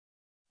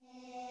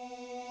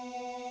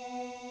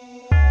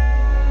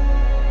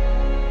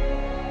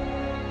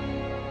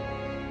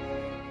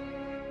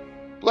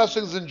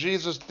Blessings in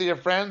Jesus, dear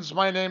friends.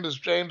 My name is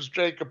James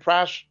J.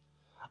 Caprash.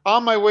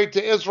 On my way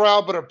to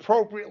Israel, but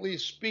appropriately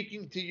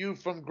speaking to you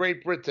from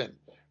Great Britain,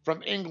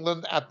 from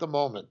England at the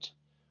moment.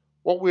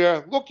 What we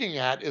are looking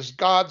at is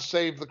God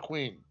Save the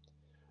Queen,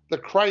 the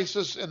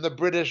crisis in the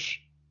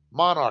British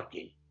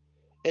monarchy.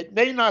 It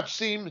may not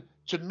seem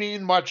to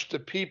mean much to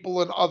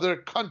people in other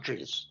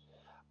countries,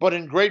 but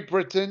in Great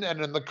Britain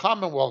and in the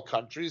Commonwealth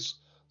countries,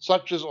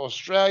 such as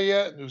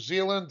Australia, New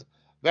Zealand,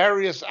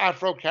 various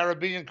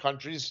Afro-Caribbean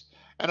countries,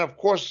 and of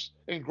course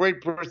in Great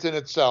Britain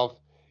itself,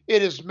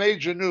 it is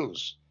major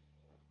news.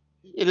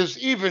 It has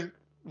even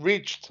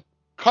reached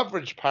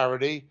coverage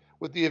parity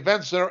with the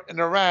events in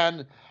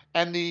Iran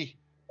and the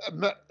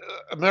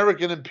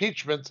American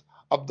impeachment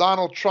of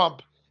Donald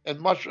Trump in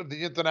much of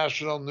the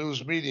international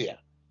news media.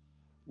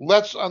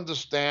 Let's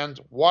understand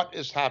what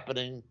is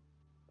happening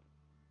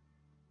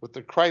with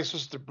the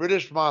crisis the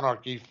British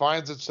monarchy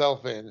finds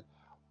itself in,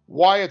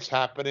 why it's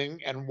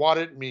happening, and what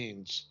it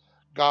means.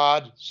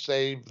 God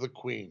save the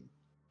Queen.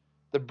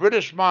 The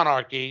British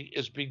monarchy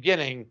is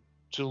beginning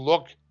to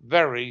look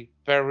very,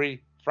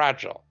 very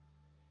fragile.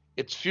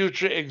 Its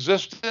future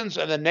existence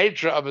and the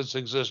nature of its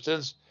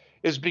existence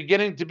is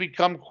beginning to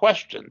become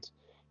questioned,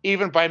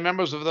 even by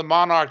members of the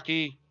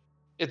monarchy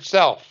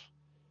itself.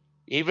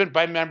 Even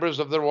by members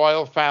of the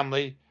royal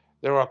family,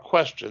 there are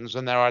questions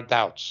and there are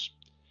doubts.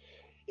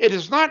 It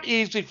is not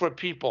easy for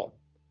people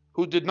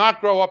who did not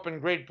grow up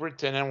in Great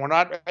Britain and were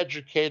not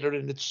educated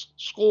in its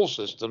school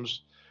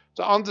systems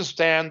to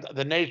understand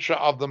the nature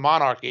of the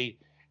monarchy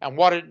and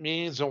what it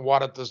means and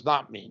what it does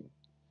not mean.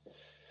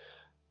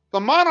 The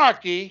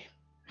monarchy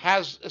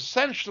has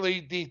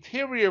essentially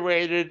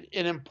deteriorated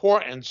in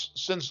importance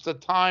since the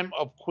time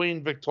of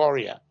Queen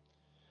Victoria.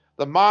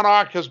 The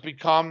monarch has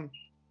become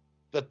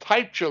the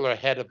titular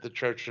head of the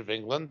Church of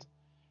England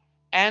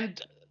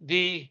and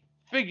the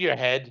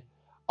figurehead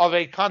of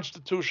a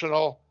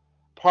constitutional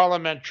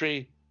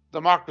parliamentary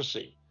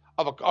democracy,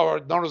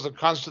 or known as a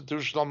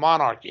constitutional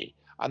monarchy,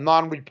 a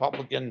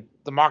non-republican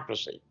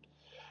democracy.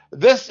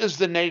 This is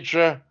the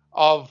nature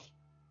of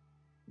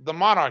the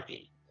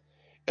monarchy.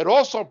 It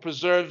also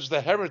preserves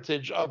the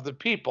heritage of the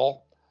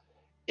people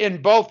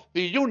in both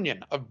the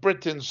Union of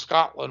Britain,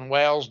 Scotland,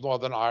 Wales,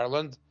 Northern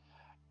Ireland,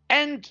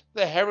 and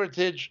the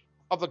heritage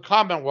of the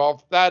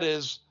Commonwealth, that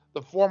is,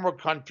 the former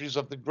countries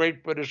of the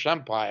Great British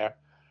Empire,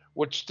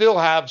 which still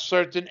have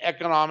certain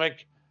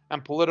economic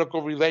and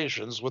political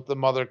relations with the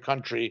mother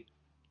country,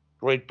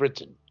 Great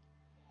Britain.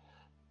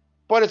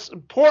 But its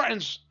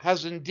importance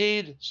has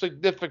indeed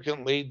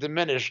significantly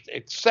diminished,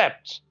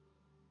 except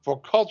for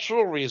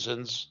cultural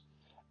reasons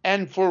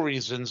and for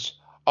reasons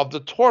of the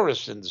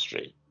tourist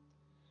industry.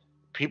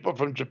 People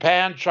from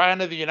Japan,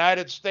 China, the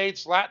United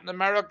States, Latin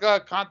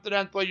America,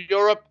 continental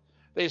Europe,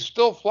 they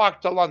still flock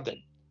to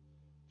London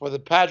for the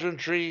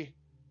pageantry,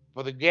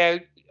 for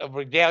the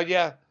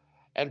regalia,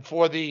 and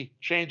for the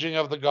changing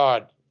of the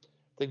guard,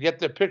 to get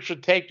their picture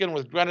taken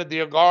with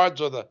Grenadier Guards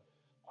or the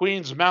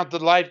Queen's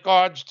Mounted Life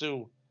Guards,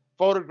 to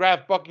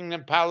photograph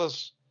Buckingham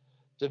Palace,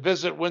 to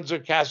visit Windsor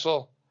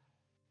Castle.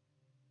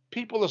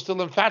 People are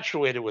still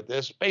infatuated with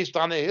this based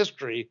on the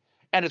history,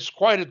 and it's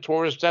quite a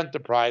tourist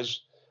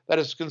enterprise that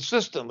has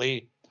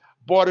consistently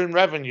brought in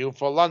revenue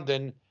for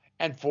London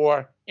and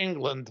for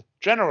England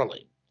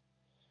generally.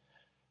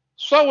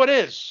 So it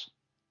is,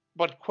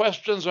 but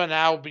questions are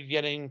now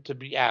beginning to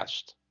be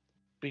asked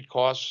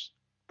because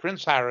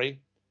Prince Harry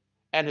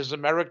and his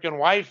American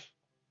wife,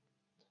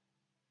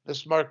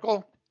 Miss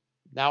Merkel,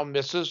 now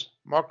Mrs.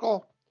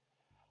 Merkel,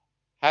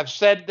 have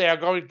said they are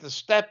going to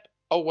step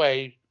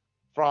away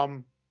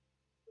from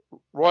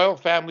royal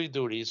family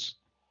duties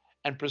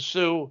and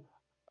pursue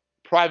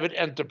private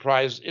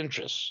enterprise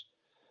interests.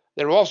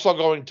 They're also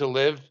going to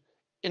live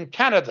in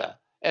Canada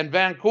and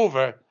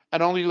Vancouver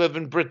and only live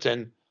in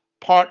Britain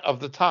part of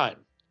the time.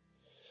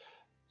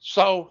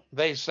 So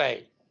they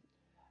say.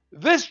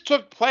 This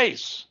took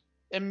place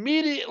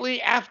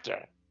immediately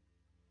after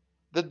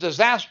the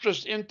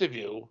disastrous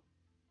interview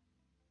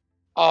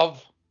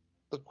of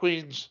the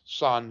Queen's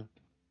son,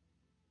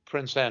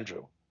 Prince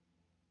Andrew,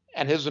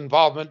 and his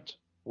involvement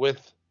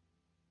with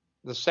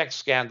the sex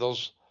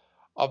scandals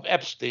of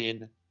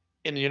Epstein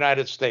in the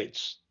United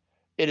States.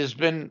 It has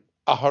been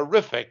a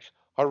horrific,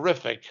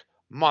 horrific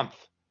month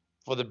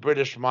for the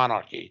British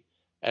monarchy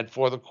and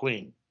for the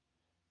Queen.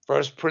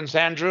 First Prince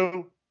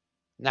Andrew,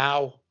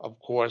 now, of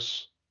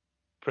course,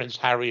 Prince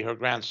Harry, her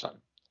grandson.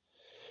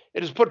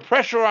 It has put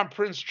pressure on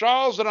Prince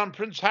Charles and on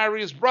Prince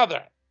Harry's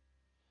brother.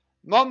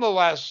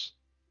 Nonetheless,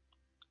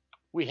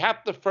 we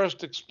have to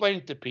first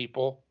explain to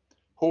people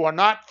who are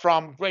not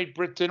from Great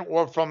Britain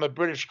or from a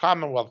British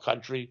Commonwealth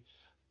country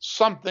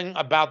something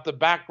about the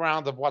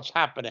background of what's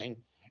happening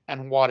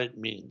and what it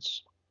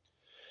means.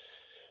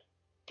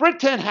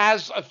 Britain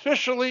has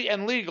officially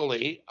and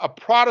legally a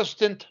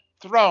Protestant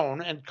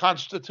throne and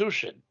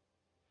constitution,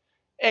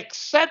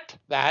 except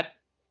that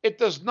it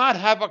does not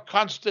have a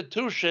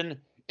constitution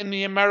in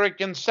the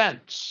American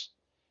sense.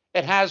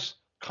 It has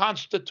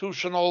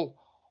constitutional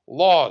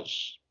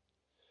laws.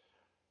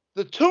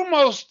 The two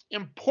most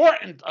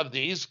important of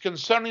these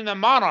concerning the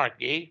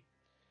monarchy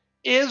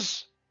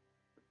is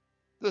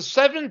the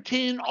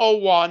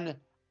 1701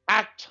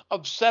 Act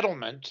of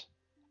Settlement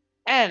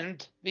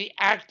and the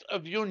Act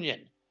of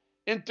Union,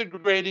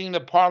 integrating the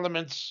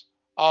parliaments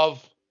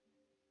of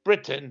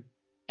Britain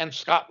and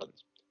Scotland.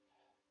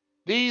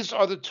 These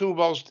are the two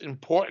most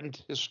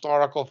important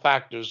historical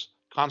factors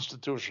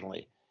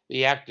constitutionally.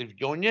 The Act of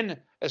Union,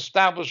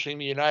 establishing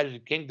the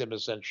United Kingdom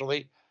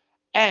essentially,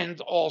 and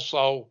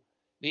also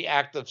the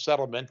Act of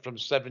Settlement from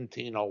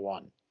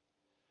 1701.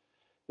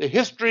 The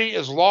history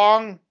is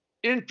long,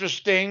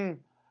 interesting,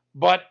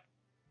 but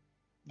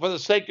for the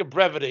sake of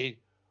brevity,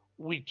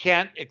 we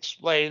can't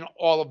explain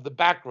all of the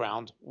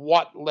background,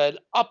 what led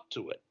up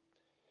to it.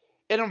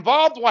 It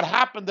involved what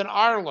happened in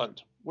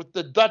Ireland with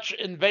the Dutch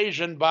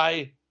invasion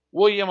by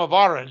William of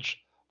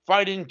Orange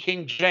fighting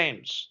King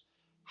James,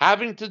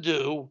 having to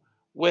do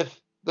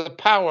with the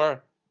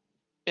power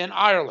in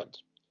Ireland.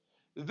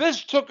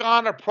 This took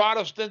on a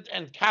Protestant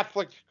and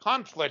Catholic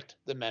conflict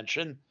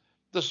dimension,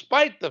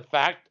 despite the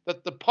fact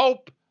that the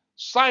Pope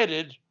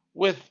sided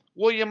with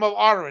William of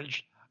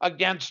Orange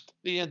against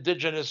the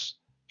indigenous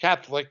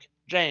Catholic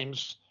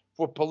James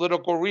for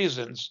political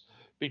reasons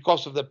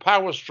because of the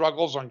power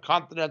struggles on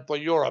continental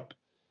Europe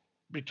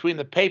between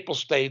the Papal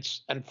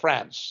States and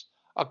France,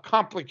 a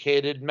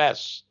complicated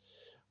mess.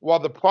 While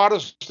the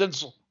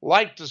Protestants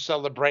like to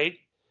celebrate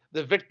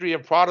the victory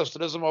of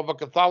Protestantism over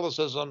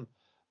Catholicism,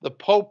 the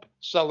Pope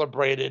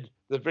celebrated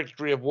the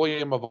victory of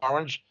William of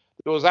Orange.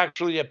 There was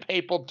actually a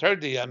papal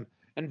tertium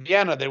in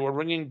Vienna. They were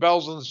ringing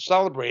bells and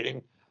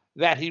celebrating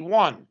that he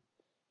won.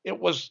 It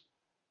was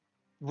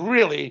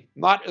really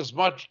not as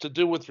much to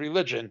do with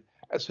religion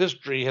as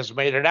history has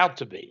made it out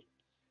to be.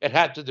 It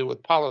had to do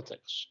with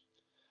politics.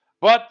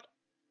 But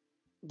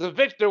the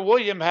victor,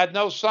 William, had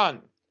no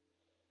son.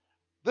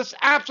 This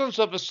absence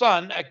of a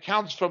son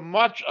accounts for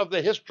much of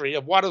the history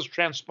of what has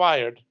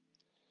transpired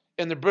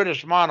in the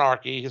British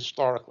monarchy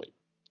historically.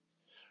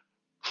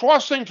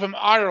 Crossing from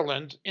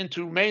Ireland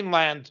into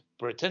mainland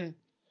Britain,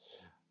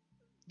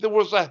 there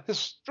was a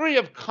history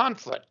of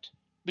conflict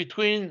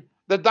between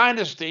the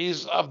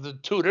dynasties of the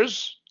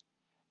Tudors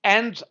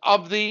and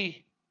of the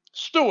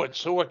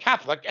Stuarts, who were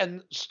Catholic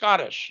and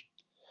Scottish.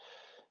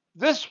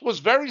 This was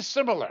very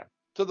similar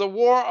to the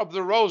War of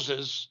the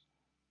Roses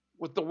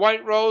with the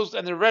White Rose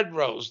and the Red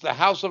Rose, the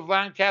House of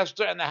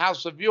Lancaster and the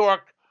House of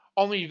York,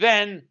 only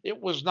then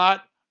it was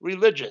not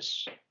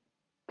religious.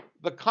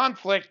 The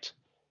conflict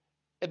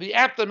in the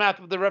aftermath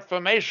of the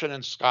Reformation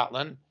in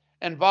Scotland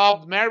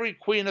involved Mary,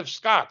 Queen of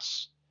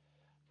Scots,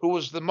 who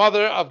was the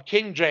mother of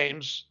King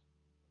James,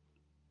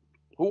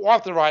 who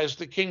authorized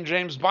the King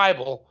James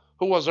Bible,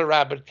 who was a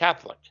rabid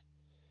Catholic.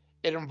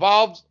 It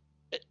involved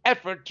an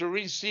effort to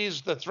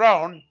reseize the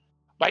throne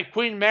by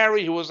Queen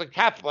Mary, who was a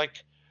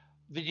Catholic,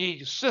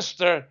 the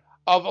sister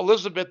of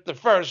Elizabeth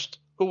I,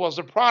 who was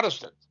a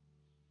Protestant.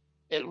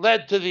 It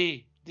led to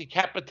the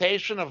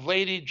decapitation of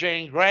Lady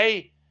Jane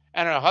Grey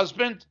and her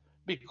husband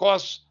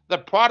because the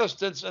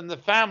Protestants in the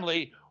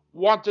family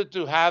wanted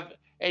to have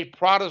a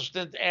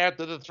Protestant heir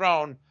to the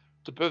throne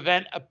to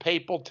prevent a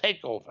papal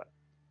takeover.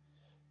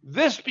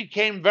 This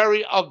became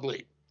very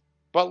ugly,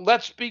 but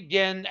let's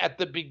begin at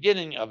the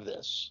beginning of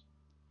this.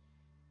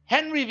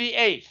 Henry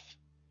VIII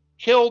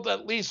killed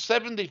at least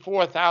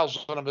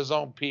 74,000 of his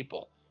own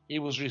people. He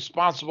was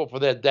responsible for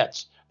their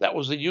deaths. That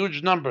was a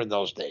huge number in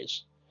those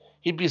days.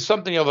 He'd be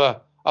something of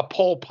a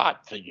Pol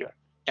Pot figure,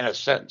 in a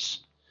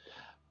sense.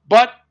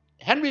 But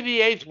Henry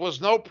VIII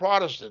was no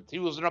Protestant. He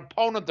was an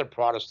opponent of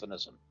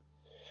Protestantism.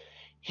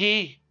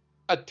 He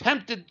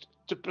attempted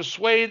to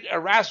persuade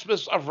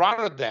Erasmus of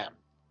Rotterdam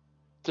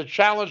to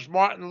challenge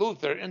Martin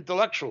Luther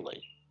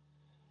intellectually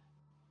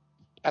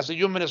as a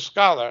humanist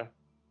scholar,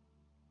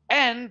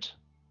 and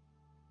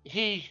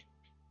he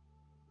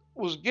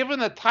was given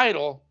the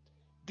title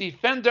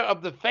Defender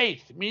of the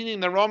Faith, meaning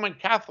the Roman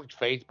Catholic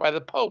faith, by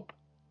the Pope.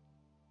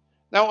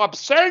 Now,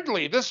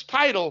 absurdly, this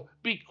title,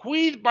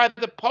 bequeathed by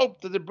the Pope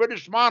to the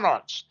British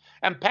monarchs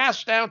and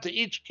passed down to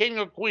each king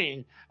or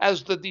queen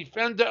as the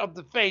Defender of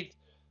the Faith,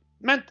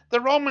 meant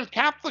the Roman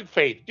Catholic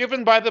faith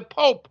given by the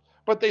Pope,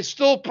 but they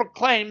still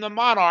proclaimed the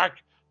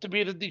monarch to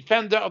be the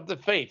Defender of the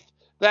Faith.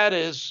 That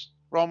is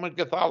Roman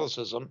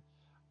Catholicism,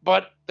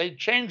 but they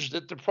changed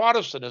it to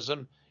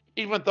Protestantism,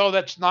 even though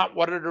that's not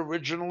what it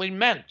originally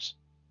meant.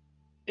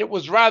 It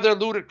was rather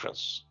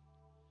ludicrous.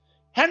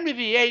 Henry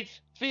VIII,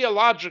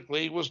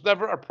 theologically, was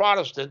never a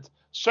Protestant,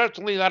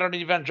 certainly not an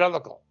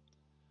evangelical.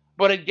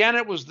 But again,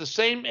 it was the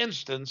same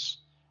instance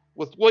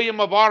with William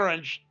of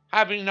Orange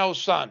having no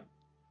son.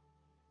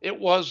 It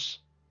was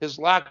his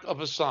lack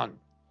of a son.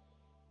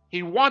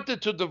 He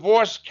wanted to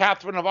divorce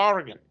Catherine of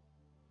Aragon.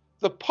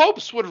 The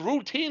popes would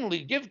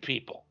routinely give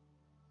people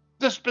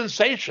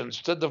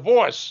dispensations to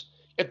divorce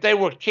if they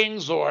were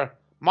kings or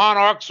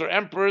monarchs or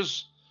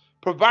emperors,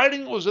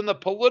 providing it was in the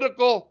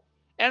political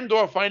and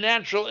or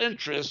financial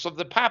interests of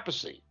the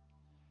papacy.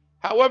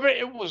 However,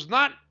 it was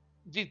not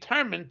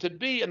determined to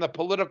be in the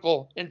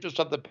political interest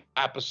of the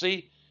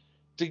papacy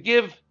to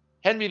give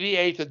Henry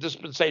VIII a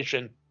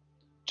dispensation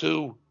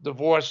to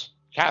divorce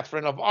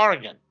Catherine of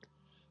Aragon.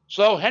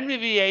 So Henry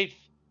VIII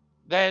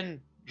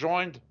then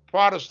joined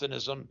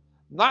Protestantism,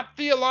 not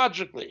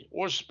theologically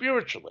or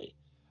spiritually,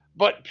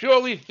 but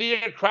purely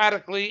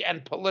theocratically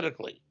and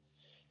politically.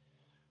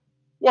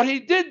 What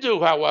he did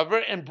do, however,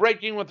 in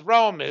breaking with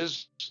Rome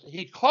is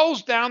he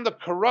closed down the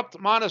corrupt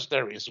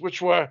monasteries, which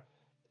were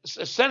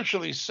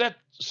essentially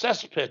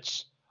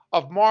cesspits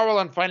of moral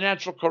and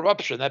financial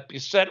corruption that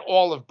beset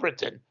all of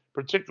Britain,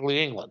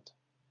 particularly England.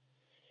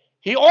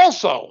 He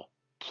also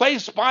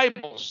placed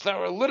Bibles that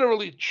were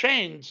literally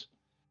chained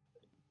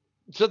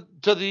to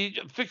the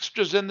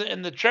fixtures in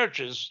the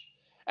churches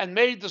and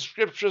made the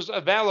scriptures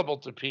available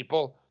to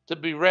people to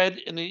be read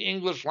in the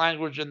English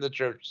language in the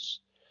churches.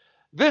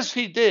 This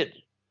he did.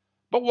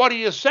 But what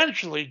he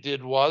essentially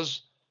did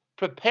was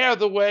prepare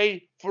the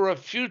way for a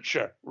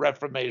future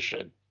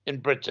Reformation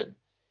in Britain.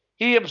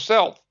 He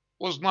himself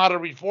was not a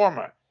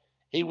reformer.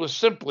 He was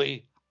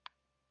simply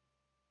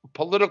a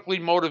politically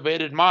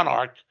motivated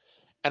monarch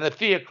and a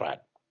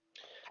theocrat.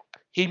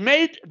 He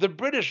made the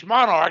British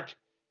monarch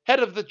head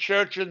of the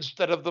church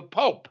instead of the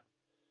Pope,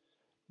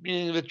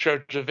 meaning the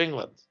Church of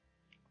England.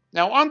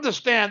 Now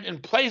understand, in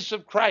place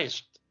of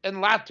Christ,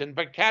 in Latin,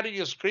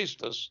 Vicarius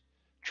Christus,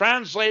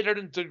 translated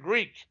into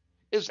Greek,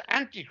 is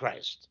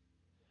Antichrist.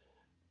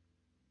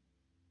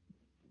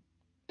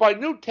 By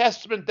New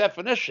Testament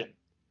definition,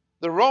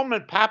 the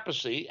Roman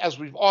papacy, as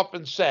we've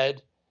often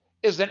said,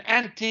 is an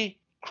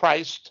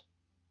anti-Christ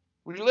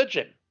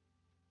religion.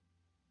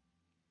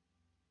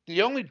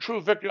 The only true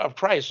vicar of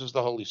Christ is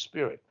the Holy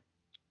Spirit.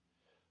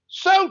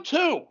 So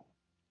too,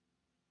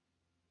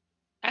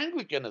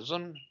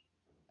 Anglicanism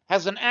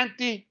has an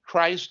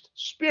anti-Christ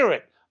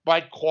spirit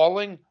by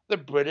calling the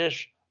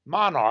British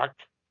monarch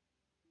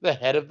the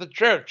head of the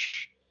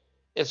church.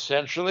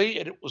 Essentially,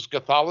 it was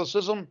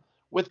Catholicism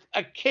with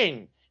a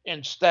king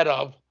instead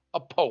of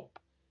a pope.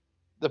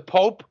 The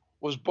pope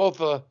was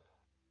both an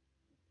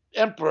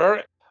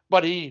emperor,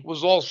 but he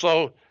was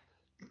also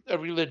a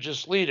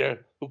religious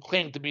leader who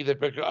claimed to be the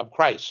vicar of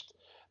Christ.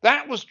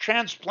 That was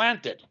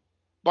transplanted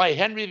by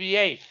Henry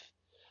VIII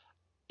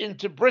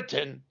into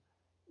Britain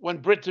when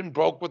Britain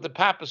broke with the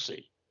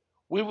papacy.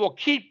 We will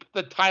keep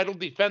the title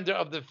defender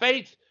of the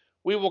faith.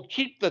 We will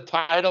keep the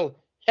title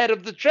head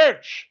of the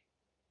church,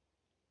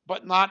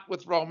 but not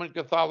with Roman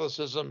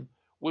Catholicism.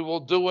 We will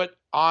do it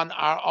on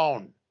our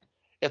own.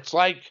 It's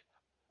like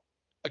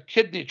a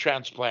kidney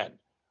transplant.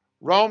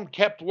 Rome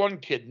kept one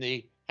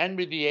kidney,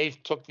 Henry VIII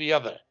took the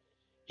other.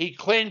 He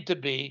claimed to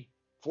be,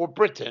 for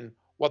Britain,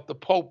 what the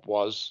Pope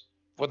was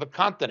for the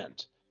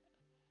continent.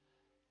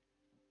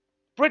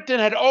 Britain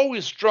had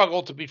always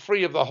struggled to be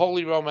free of the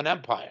Holy Roman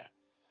Empire,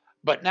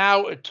 but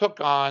now it took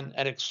on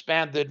an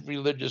expanded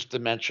religious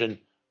dimension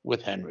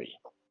with Henry.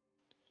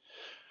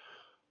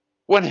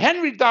 When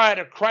Henry died,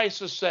 a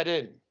crisis set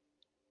in.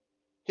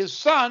 His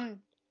son,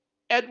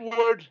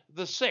 Edward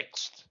VI,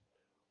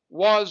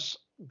 was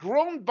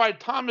groomed by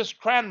Thomas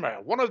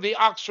Cranmer, one of the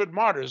Oxford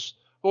martyrs,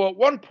 who at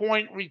one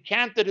point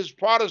recanted his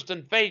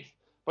Protestant faith,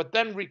 but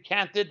then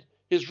recanted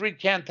his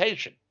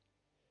recantation.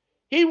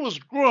 He was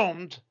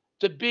groomed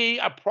to be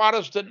a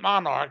Protestant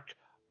monarch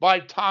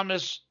by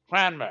Thomas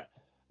Cranmer,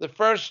 the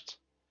first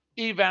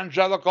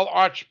evangelical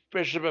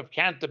Archbishop of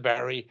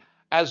Canterbury,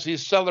 as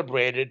he's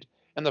celebrated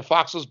in the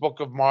Fox's Book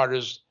of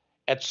Martyrs,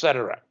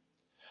 etc.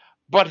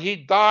 But he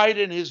died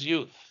in his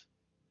youth.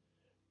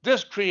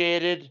 This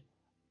created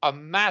a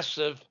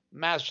massive,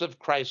 massive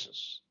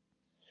crisis.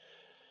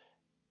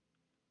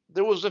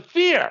 There was a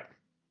fear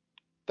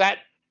that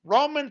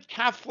Roman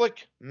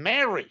Catholic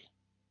Mary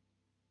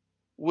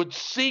would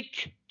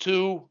seek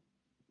to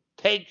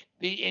take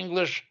the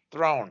English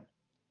throne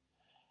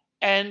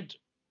and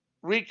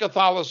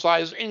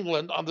re-Catholicize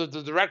England under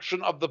the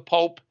direction of the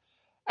Pope,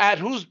 at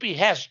whose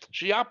behest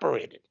she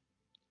operated.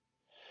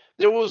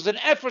 There was an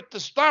effort to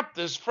stop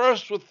this,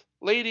 first with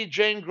Lady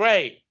Jane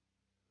Grey,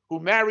 who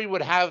Mary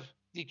would have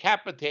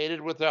decapitated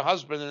with her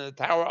husband in the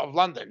Tower of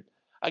London.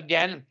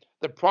 Again,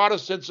 the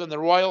Protestants and the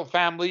royal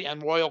family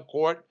and royal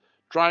court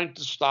trying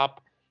to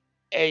stop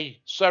a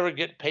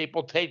surrogate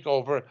papal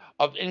takeover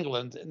of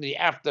England in the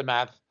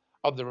aftermath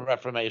of the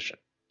Reformation.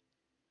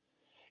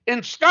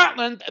 In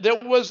Scotland, there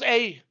was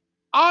an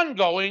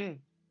ongoing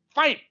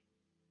fight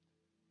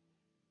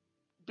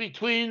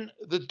between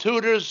the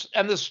Tudors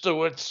and the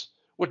Stuarts,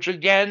 which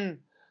again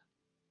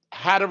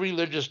had a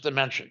religious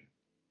dimension.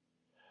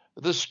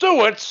 The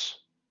Stuarts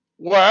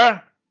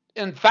were,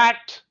 in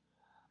fact,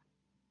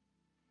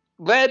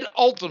 led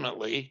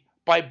ultimately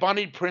by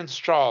Bonnie Prince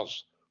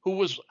Charles, who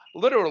was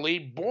literally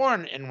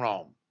born in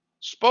Rome,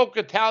 spoke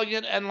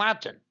Italian and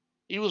Latin.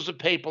 He was a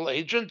papal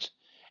agent,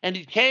 and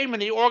he came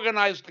and he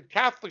organized the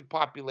Catholic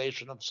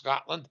population of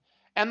Scotland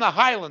and the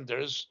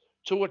Highlanders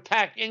to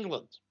attack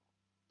England.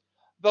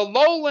 The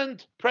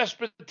lowland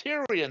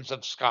Presbyterians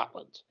of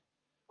Scotland,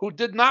 who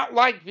did not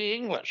like the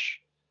English,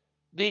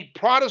 the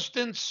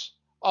Protestants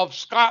of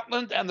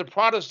Scotland and the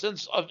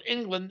Protestants of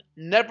England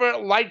never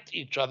liked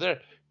each other,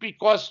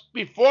 because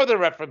before the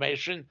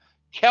Reformation,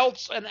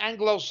 Celts and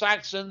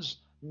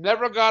Anglo-Saxons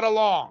never got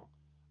along.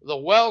 the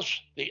Welsh,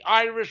 the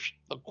Irish,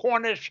 the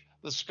Cornish,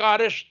 the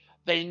Scottish,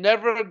 they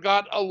never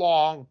got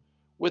along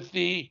with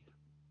the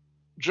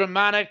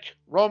Germanic,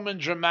 Roman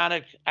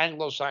Germanic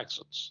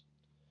Anglo-Saxons.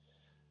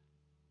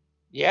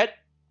 Yet,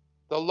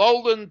 the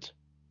lowland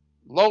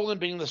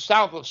being the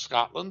south of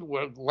Scotland,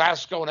 where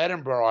Glasgow and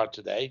Edinburgh are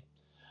today,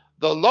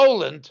 the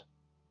lowland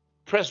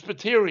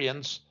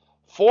Presbyterians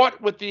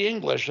fought with the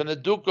English and the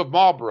Duke of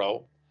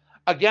Marlborough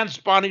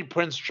against Bonnie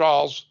Prince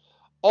Charles,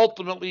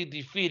 ultimately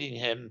defeating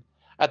him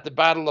at the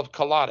Battle of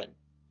Culloden,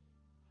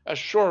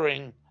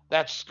 assuring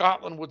that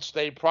Scotland would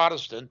stay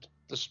Protestant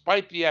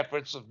despite the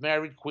efforts of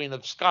Mary, Queen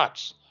of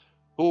Scots,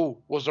 who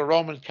was a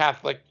Roman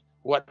Catholic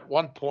who at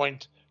one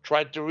point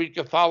tried to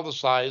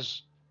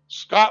re-Catholicize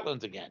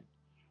Scotland again.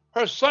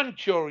 Her son,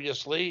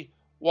 curiously,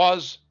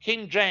 was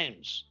King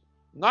James,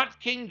 not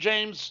King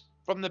James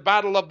from the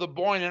Battle of the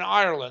Boyne in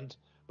Ireland,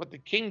 but the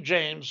King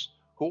James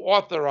who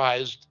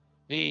authorized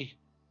the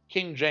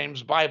King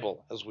James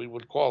Bible, as we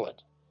would call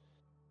it.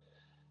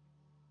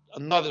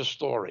 Another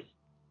story.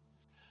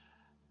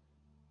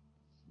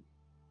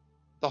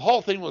 The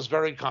whole thing was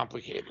very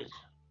complicated.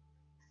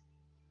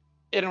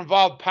 It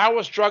involved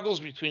power struggles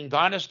between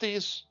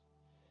dynasties.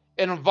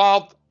 It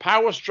involved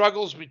power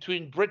struggles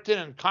between Britain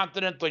and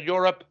continental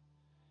Europe.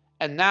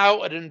 And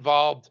now it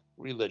involved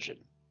religion.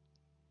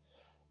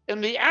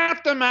 In the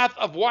aftermath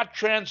of what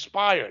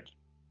transpired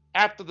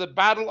after the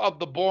Battle of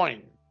the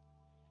Boyne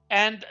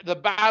and the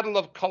Battle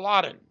of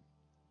Culloden,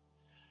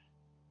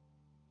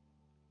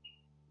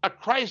 a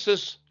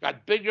crisis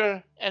got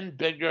bigger and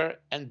bigger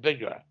and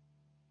bigger.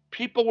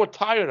 People were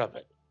tired of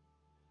it.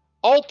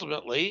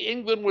 Ultimately,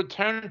 England would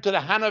turn to the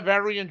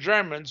Hanoverian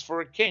Germans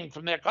for a king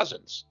from their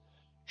cousins,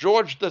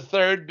 George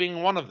III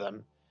being one of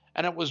them,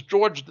 and it was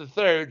George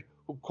III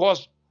who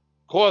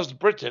caused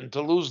Britain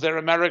to lose their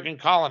American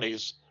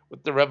colonies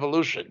with the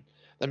Revolution.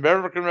 The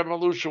American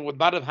Revolution would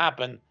not have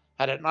happened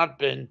had it not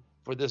been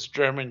for this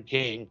German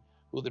king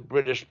who the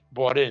British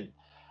brought in.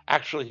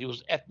 Actually, he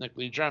was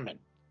ethnically German,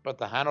 but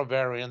the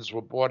Hanoverians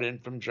were brought in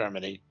from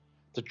Germany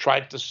to try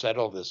to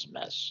settle this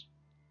mess.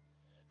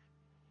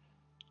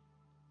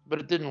 But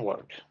it didn't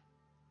work.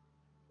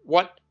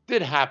 What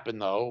did happen,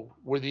 though,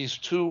 were these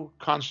two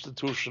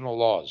constitutional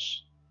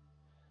laws.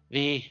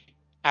 The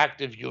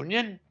Act of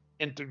Union,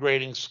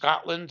 integrating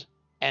Scotland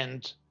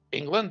and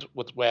England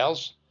with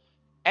Wales,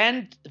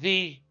 and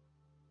the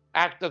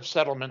Act of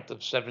Settlement of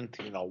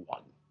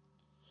 1701.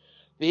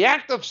 The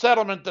Act of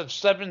Settlement of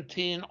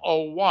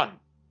 1701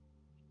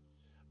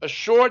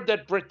 assured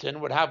that Britain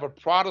would have a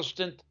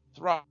Protestant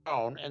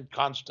throne and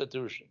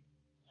constitution.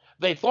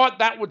 They thought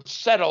that would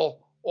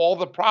settle all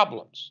the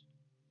problems,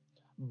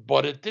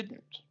 but it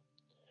didn't.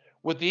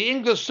 With the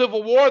English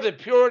Civil War, the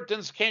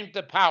Puritans came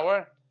to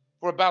power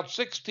for about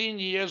 16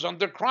 years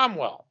under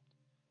Cromwell,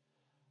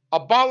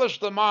 abolished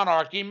the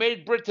monarchy,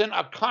 made Britain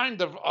a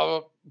kind of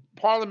a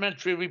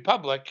parliamentary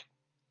republic,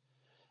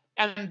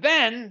 and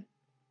then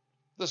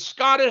the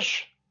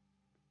Scottish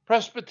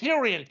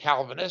Presbyterian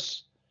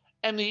Calvinists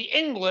and the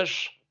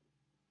English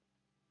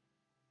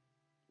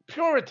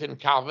Puritan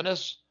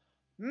Calvinists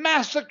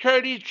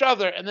massacred each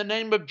other in the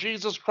name of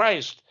Jesus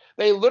Christ.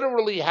 They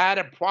literally had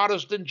a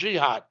Protestant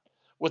jihad,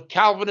 with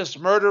Calvinists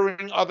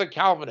murdering other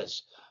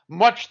Calvinists,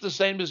 much the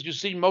same as you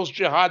see most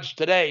jihads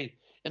today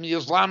in the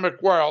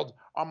Islamic world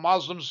are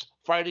Muslims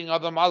fighting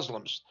other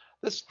Muslims.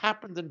 This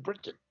happened in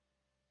Britain.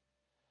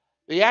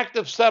 The Act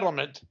of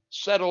Settlement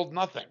settled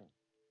nothing.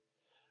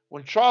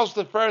 When Charles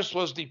I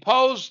was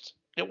deposed,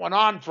 it went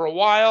on for a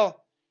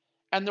while,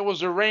 and there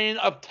was a reign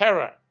of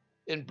terror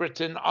in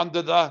Britain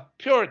under the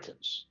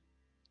Puritans.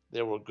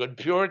 There were good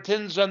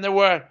Puritans, and there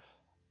were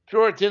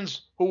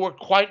Puritans who were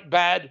quite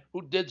bad,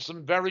 who did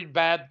some very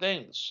bad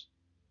things,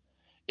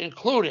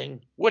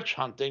 including witch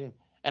hunting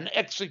and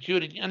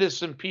executing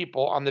innocent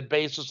people on the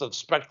basis of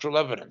spectral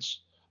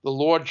evidence. The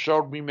Lord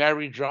showed me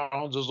Mary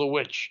Jones as a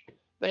witch.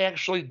 They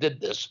actually did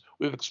this.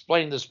 We've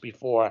explained this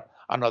before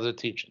on other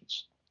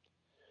teachings.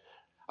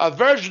 A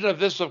version of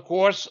this, of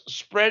course,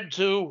 spread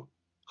to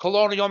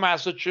colonial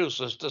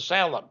Massachusetts, to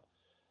Salem,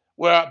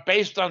 where,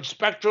 based on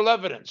spectral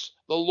evidence,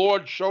 the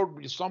Lord showed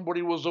me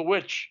somebody was a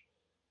witch.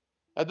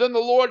 And then the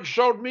Lord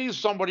showed me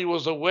somebody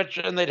was a witch,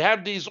 and they'd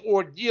have these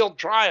ordeal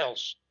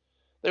trials.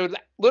 They would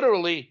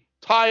literally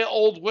tie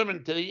old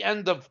women to the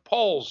end of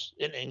poles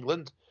in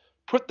England,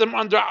 put them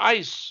under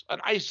ice, an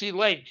icy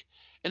lake,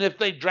 and if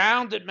they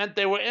drowned, it meant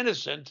they were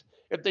innocent.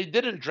 If they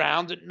didn't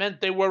drown, it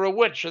meant they were a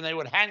witch, and they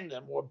would hang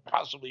them or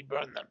possibly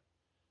burn them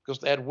because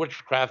they had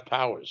witchcraft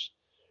powers.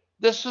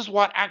 This is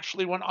what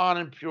actually went on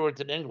in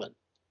Puritan England.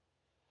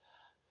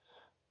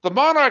 The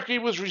monarchy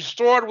was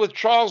restored with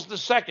Charles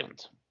II,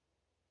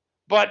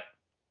 but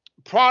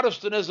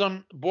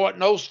Protestantism brought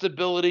no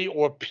stability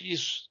or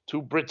peace to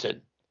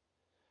Britain.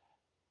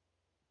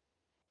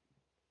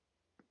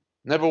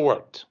 Never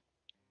worked.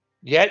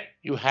 Yet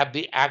you have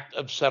the Act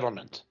of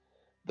Settlement,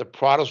 the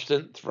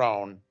Protestant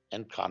throne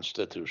and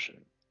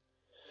constitution.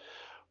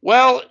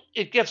 Well,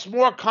 it gets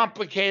more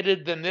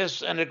complicated than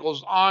this, and it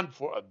goes on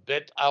for a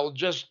bit. I'll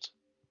just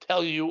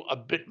tell you a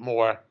bit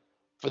more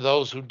for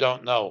those who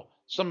don't know.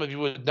 Some of you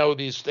would know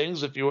these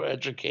things if you were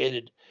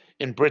educated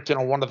in Britain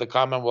or one of the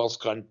Commonwealth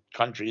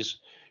countries.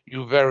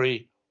 You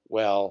very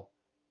well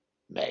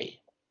may.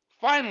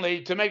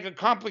 Finally, to make a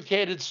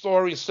complicated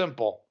story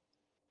simple,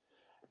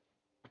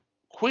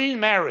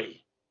 Queen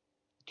Mary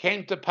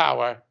came to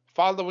power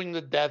following the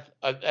death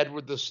of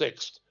Edward VI,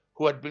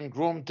 who had been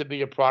groomed to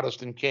be a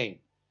Protestant king.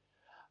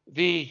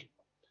 The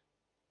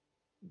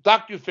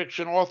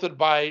docufiction authored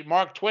by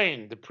Mark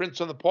Twain, The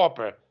Prince and the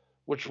Pauper,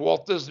 which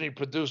Walt Disney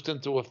produced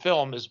into a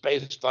film, is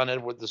based on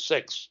Edward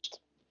VI.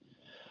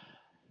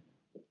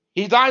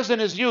 He dies in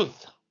his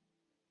youth.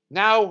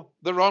 Now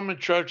the Roman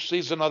Church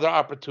sees another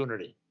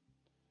opportunity.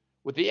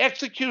 With the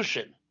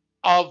execution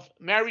of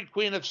Mary,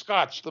 Queen of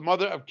Scots, the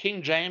mother of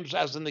King James,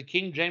 as in the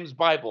King James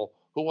Bible,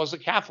 who was a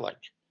Catholic,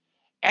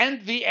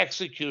 and the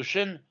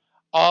execution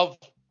of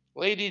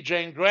Lady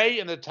Jane Grey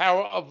in the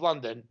Tower of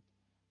London,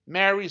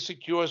 Mary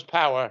secures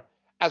power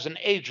as an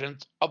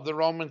agent of the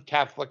Roman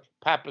Catholic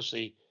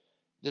papacy,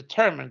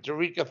 determined to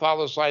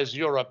re-Catholicize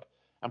Europe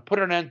and put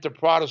an end to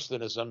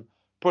Protestantism,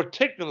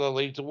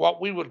 particularly to what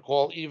we would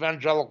call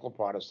evangelical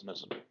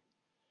Protestantism.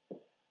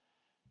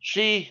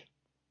 She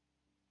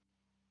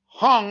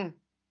hung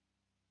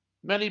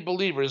many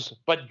believers,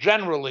 but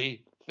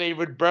generally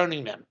favored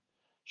burning them.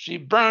 She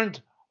burned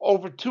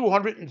over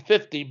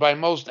 250 by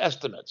most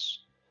estimates.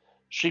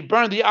 She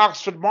burned the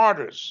Oxford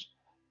martyrs.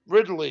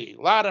 Ridley,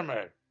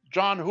 Latimer,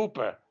 John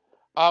Hooper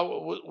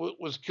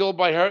was killed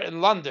by her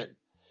in London.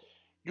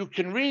 You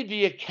can read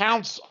the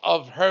accounts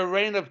of her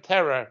reign of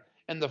terror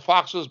in the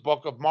Fox's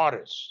Book of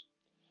Martyrs.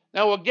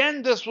 Now,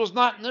 again, this was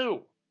not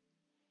new.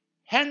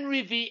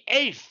 Henry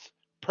VIII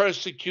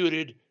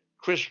persecuted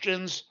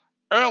Christians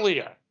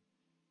earlier.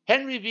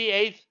 Henry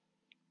VIII,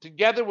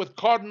 together with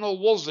Cardinal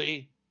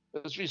Wolsey,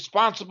 is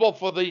responsible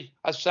for the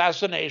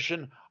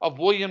assassination of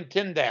William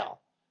Tyndale.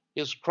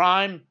 His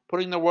crime,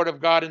 putting the Word of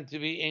God into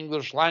the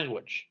English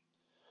language.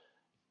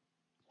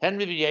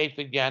 Henry VIII,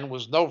 again,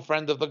 was no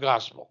friend of the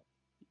gospel.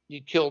 He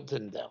killed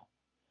Tyndale,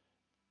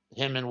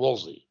 him and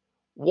Wolsey.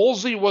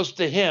 Wolsey was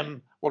to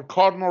him what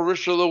Cardinal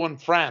Richelieu in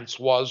France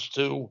was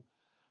to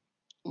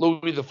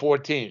Louis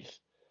XIV,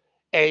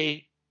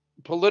 a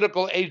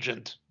political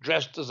agent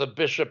dressed as a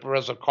bishop or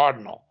as a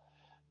cardinal.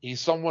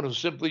 He's someone who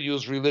simply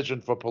used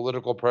religion for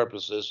political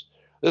purposes.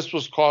 This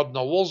was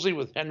Cardinal Wolsey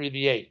with Henry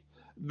VIII,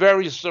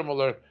 very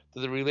similar to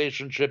the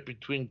relationship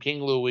between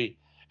King Louis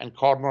and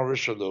Cardinal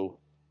Richelieu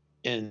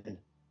in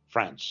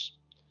France.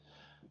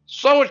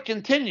 So it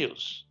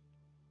continues.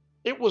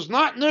 It was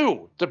not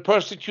new to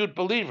persecute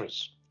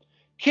believers.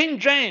 King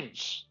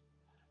James,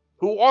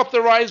 who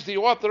authorized the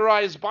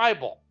Authorized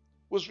Bible,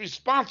 was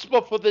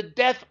responsible for the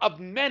death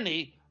of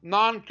many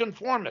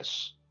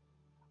nonconformists,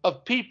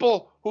 of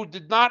people who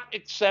did not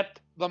accept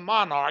the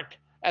monarch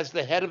as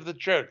the head of the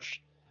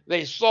church.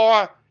 They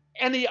saw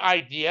any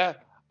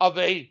idea of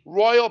a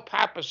royal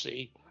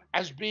papacy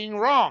as being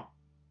wrong.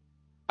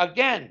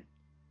 Again,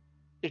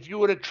 if you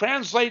were to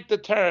translate the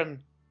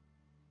term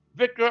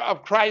Vicar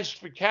of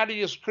Christ,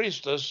 Vicarius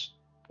Christus,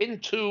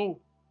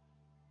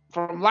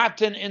 from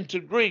Latin into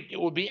Greek, it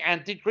would be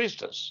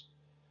Antichristus.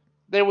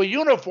 They were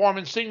uniform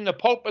in seeing the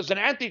Pope as an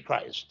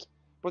Antichrist,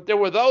 but there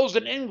were those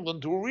in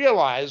England who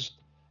realized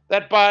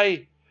that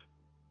by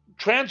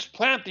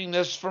transplanting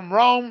this from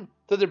Rome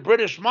to the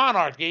British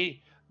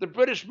monarchy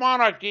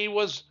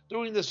was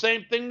doing the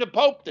same thing the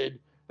Pope did.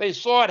 They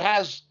saw it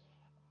as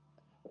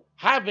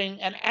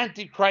having an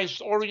Antichrist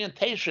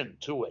orientation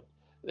to it.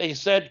 They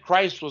said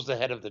Christ was the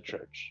head of the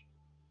church.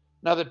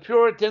 Now, the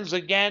Puritans,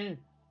 again,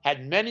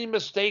 had many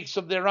mistakes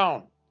of their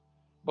own,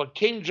 but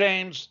King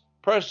James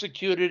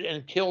persecuted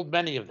and killed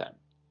many of them.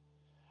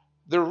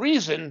 The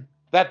reason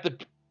that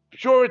the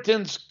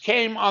Puritans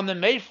came on the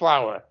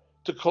Mayflower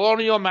to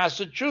colonial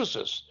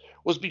Massachusetts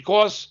was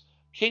because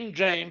King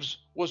James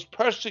was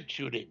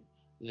persecuting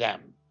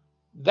them.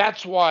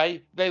 That's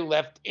why they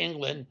left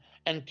England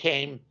and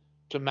came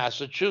to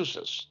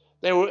Massachusetts.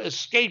 They were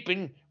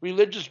escaping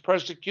religious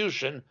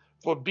persecution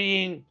for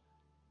being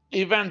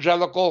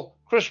evangelical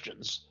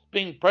Christians,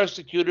 being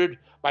persecuted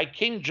by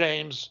King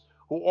James,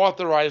 who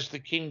authorized the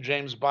King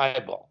James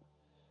Bible.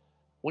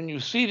 When you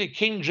see the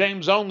King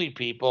James only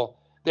people,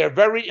 they're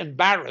very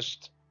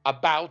embarrassed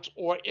about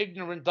or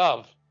ignorant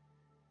of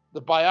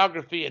the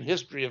biography and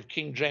history of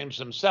King James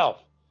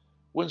himself.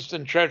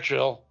 Winston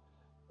Churchill,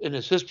 in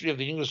his History of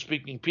the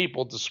English-Speaking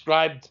People,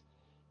 described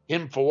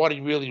him for what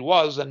he really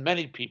was, and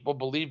many people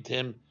believed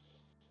him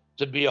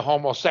to be a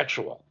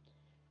homosexual.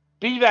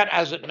 Be that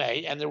as it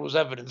may, and there was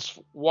evidence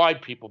why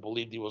people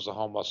believed he was a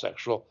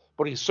homosexual,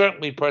 but he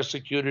certainly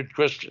persecuted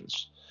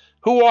Christians.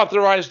 Who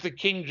authorized the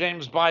King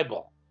James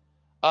Bible?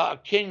 A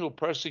king who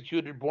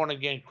persecuted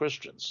born-again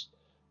Christians,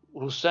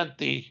 who sent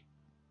the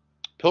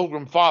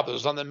Pilgrim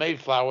Fathers on the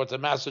Mayflower to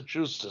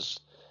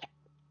Massachusetts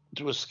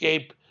to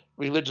escape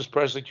religious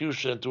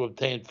persecution and to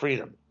obtain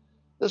freedom.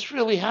 This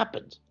really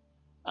happened.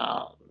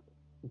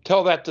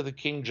 Tell that to the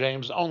King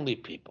James only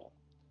people.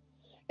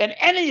 In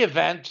any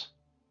event,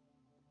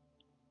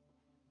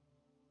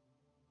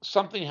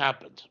 something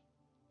happened.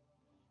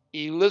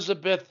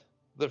 Elizabeth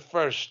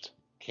I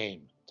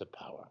came to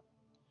power.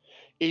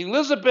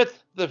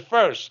 Elizabeth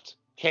I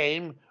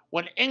came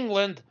when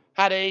England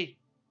had a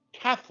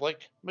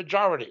Catholic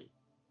majority,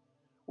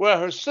 where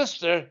her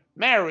sister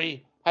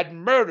Mary had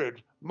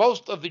murdered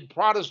most of the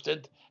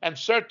Protestant and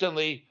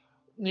certainly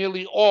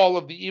nearly all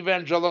of the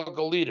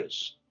evangelical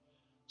leaders.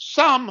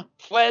 Some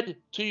fled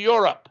to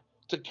Europe,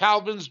 to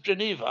Calvin's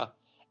Geneva,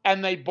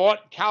 and they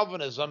brought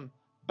Calvinism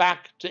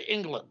back to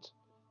England.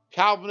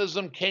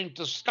 Calvinism came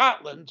to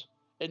Scotland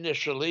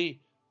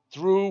initially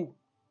through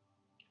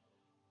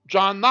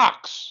John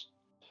Knox.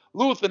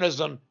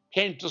 Lutheranism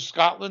came to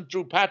Scotland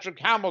through Patrick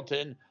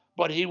Hamilton,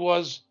 but he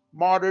was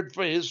martyred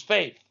for his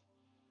faith.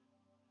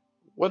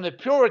 When the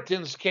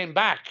Puritans came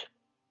back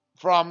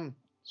from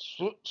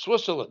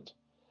Switzerland,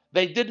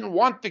 they didn't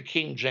want the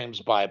King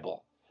James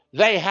Bible.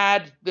 They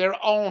had their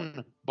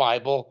own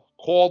Bible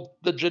called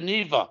the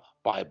Geneva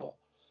Bible.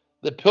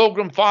 The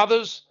Pilgrim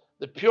Fathers,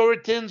 the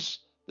Puritans,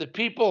 the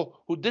people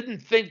who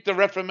didn't think the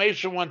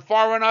Reformation went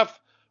far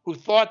enough, who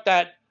thought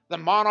that the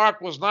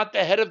monarch was not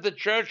the head of the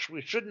church,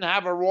 we shouldn't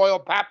have a royal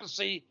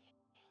papacy,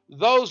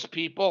 those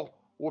people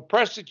were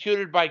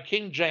persecuted by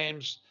King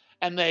James,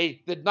 and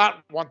they did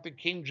not want the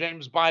King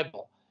James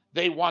Bible.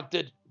 They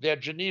wanted their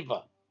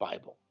Geneva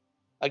Bible.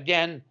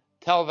 Again,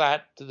 tell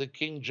that to the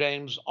King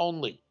James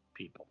only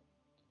people.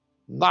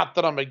 Not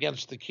that I'm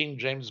against the King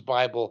James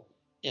Bible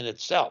in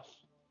itself.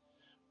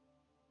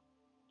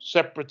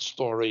 Separate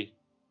story.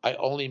 I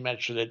only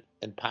mention it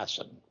in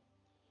passing.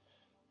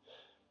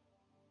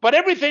 But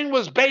everything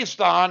was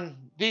based on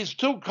these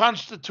two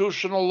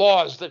constitutional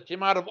laws that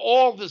came out of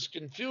all this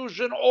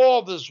confusion,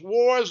 all this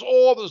wars,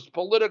 all this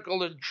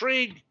political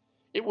intrigue.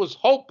 It was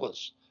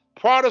hopeless.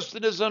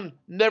 Protestantism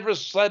never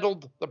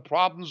settled the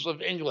problems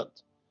of England.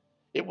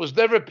 It was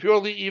never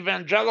purely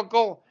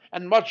evangelical,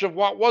 and much of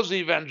what was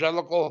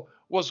evangelical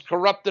was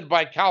corrupted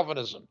by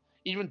Calvinism,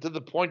 even to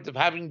the point of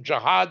having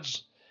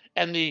jihads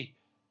and the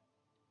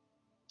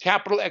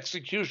capital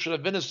execution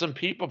of innocent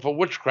people for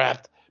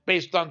witchcraft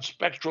based on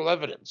spectral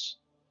evidence.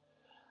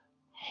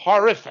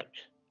 Horrific,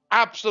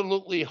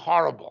 absolutely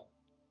horrible.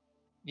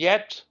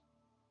 Yet,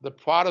 the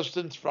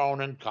Protestant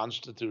throne and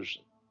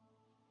constitution.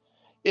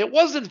 It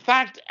was, in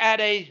fact, at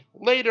a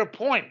later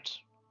point,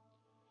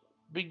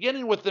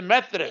 beginning with the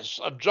Methodists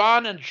of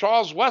John and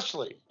Charles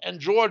Wesley and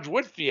George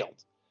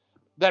Whitefield,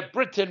 that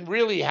Britain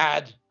really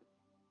had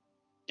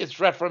its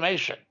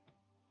Reformation.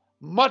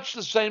 Much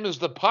the same as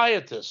the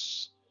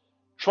Pietists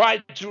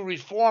tried to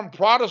reform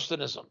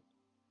Protestantism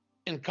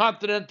in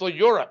continental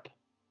Europe.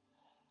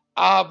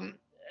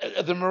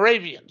 The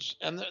Moravians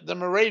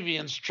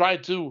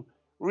tried to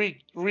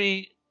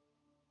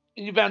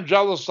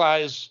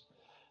re-evangelicize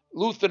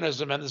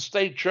Lutheranism and the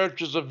state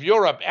churches of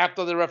Europe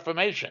after the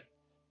Reformation,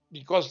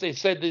 because they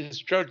said these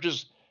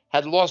churches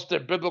had lost their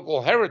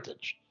biblical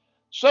heritage.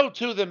 So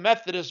too the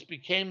Methodists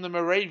became the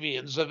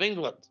Moravians of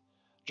England.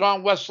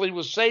 John Wesley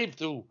was saved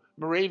through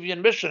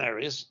Moravian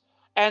missionaries,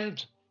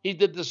 and he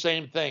did the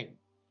same thing.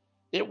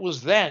 It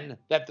was then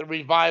that the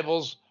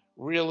revivals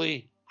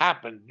really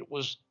happened. It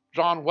was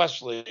John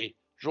Wesley,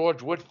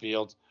 George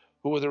Whitefield,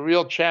 who were the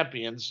real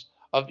champions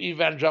of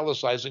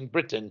evangelicizing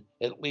Britain,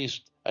 at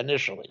least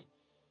initially.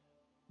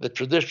 The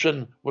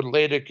tradition would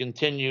later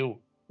continue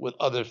with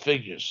other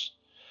figures.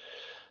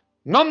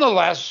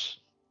 Nonetheless,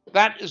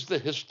 that is the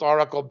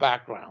historical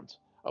background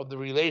of the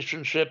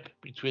relationship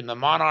between the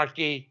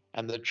monarchy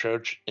and the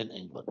church in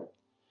England.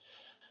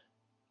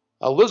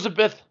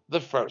 Elizabeth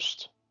I,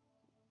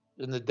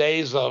 in the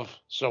days of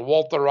Sir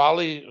Walter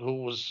Raleigh,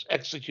 who was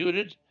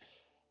executed,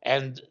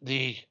 and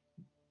the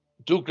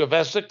Duke of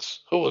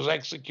Essex, who was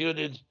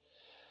executed,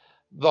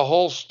 the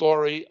whole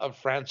story of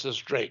Francis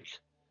Drake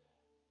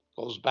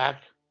goes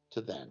back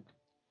to then.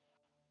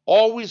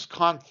 Always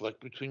conflict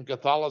between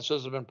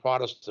Catholicism and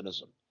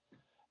Protestantism.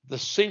 The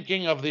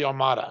sinking of the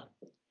Armada.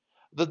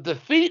 The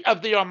defeat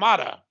of the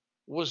Armada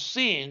was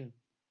seen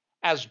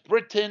as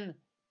Britain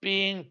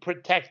being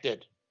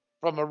protected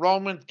from a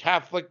Roman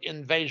Catholic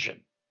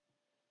invasion.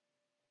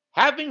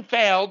 Having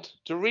failed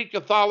to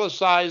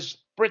re-Catholicize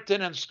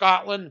Britain and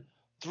Scotland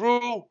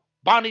through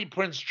Bonnie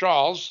Prince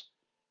Charles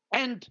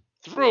and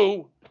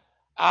through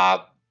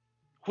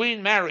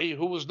Queen Mary,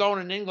 who was known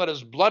in England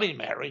as Bloody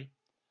Mary,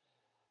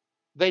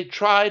 they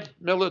tried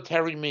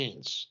military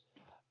means,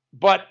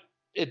 but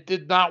it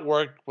did not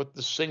work with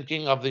the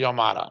sinking of the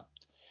Armada.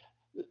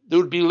 There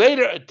would be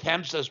later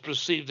attempts, as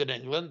perceived in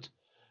England,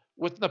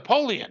 with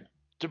Napoleon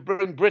to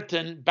bring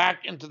Britain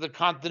back into the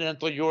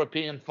continental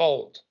European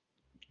fold.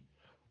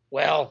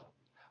 Well,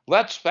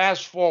 let's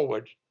fast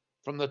forward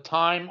from the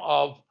time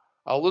of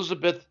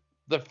Elizabeth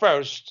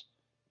I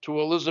to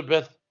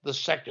Elizabeth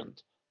II.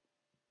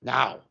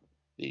 Now,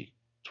 the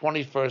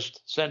 21st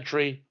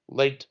century,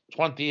 late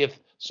 20th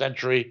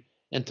century,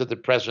 into the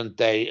present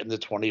day in the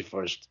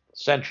 21st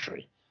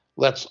century.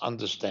 Let's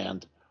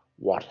understand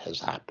what has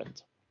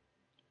happened.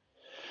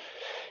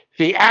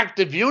 The Act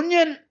of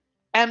Union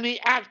and the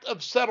Act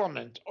of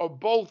Settlement are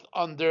both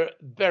under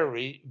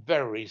very,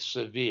 very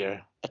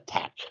severe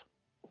attack.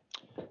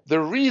 The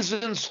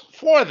reasons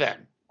for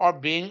them are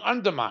being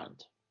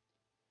undermined.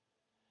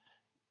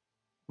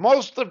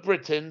 Most of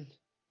Britain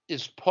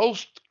is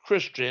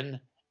post-Christian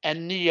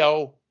and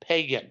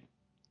neo-pagan,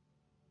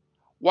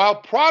 while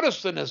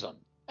Protestantism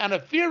and a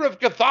fear of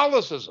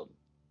Catholicism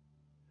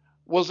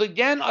was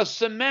again a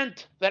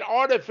cement that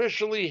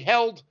artificially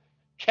held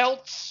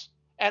Celts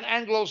and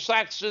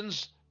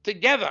Anglo-Saxons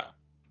together.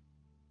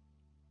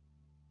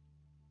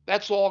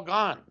 That's all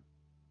gone.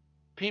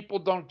 People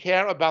don't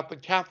care about the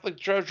Catholic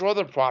Church or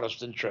the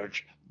Protestant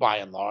Church, by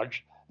and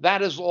large.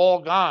 That is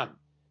all gone.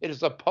 It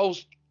is a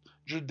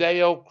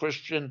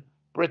post-Judeo-Christian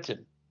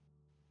Britain.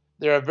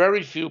 There are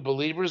very few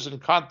believers in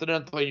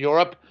continental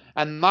Europe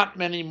and not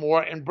many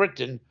more in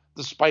Britain,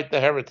 despite the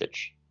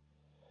heritage.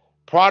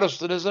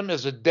 Protestantism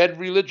is a dead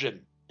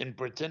religion in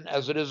Britain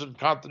as it is in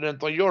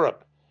continental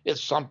Europe.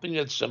 It's something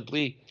that's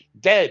simply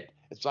dead.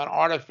 It's on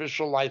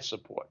artificial life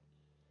support.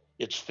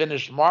 It's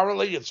finished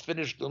morally, it's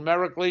finished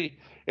numerically,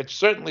 it's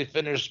certainly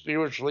finished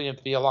spiritually and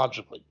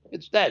theologically.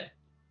 It's dead.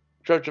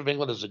 Church of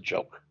England is a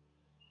joke.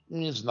 It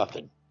means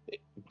nothing,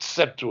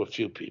 except to a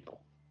few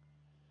people.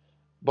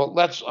 But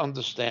let's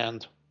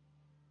understand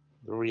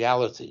the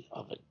reality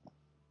of it.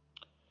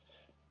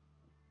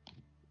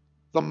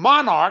 The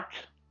monarch,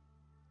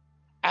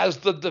 as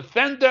the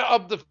defender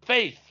of the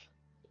faith,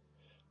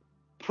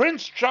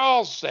 Prince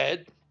Charles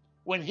said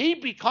when he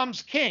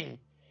becomes king,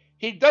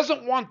 he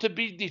doesn't want to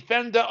be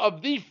defender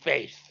of the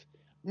faith,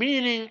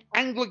 meaning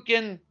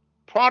Anglican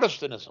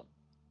Protestantism.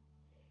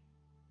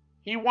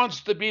 He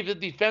wants to be the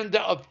defender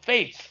of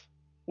faith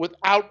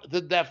without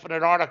the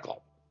definite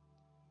article.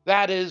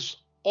 That is,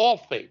 all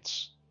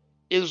faiths,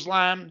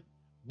 Islam,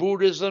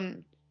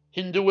 Buddhism,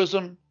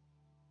 Hinduism,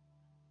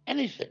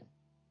 anything.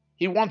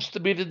 He wants to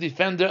be the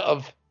defender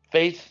of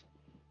faith,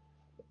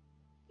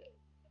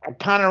 a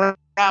panorama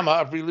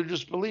of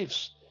religious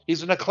beliefs.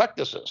 He's an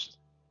eclecticist.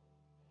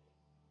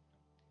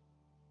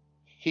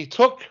 He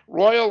took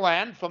royal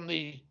land from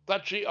the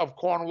Duchy of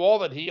Cornwall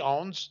that he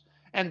owns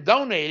and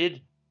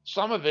donated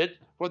some of it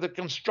for the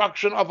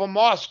construction of a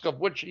mosque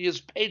of which he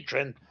is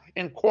patron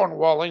in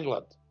Cornwall,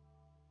 England.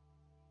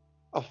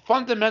 A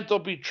fundamental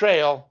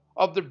betrayal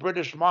of the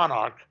British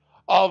monarch,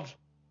 of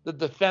the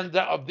defender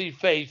of the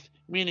faith,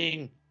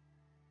 meaning,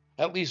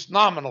 at least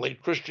nominally,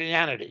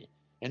 Christianity.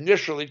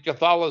 Initially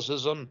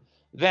Catholicism,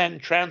 then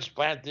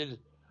transplanted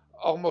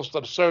almost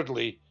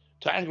absurdly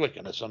to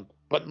Anglicanism,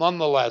 but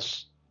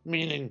nonetheless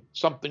meaning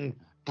something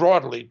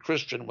broadly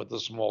Christian with a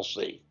small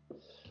c.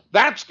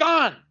 That's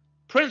gone.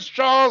 Prince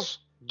Charles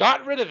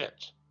got rid of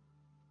it.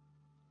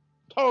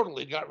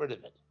 Totally got rid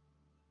of it.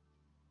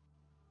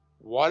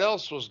 What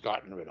else was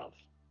gotten rid of?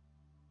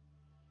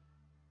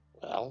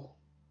 Well,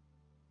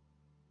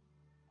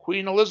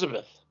 Queen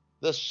Elizabeth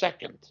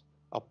II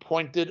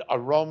appointed a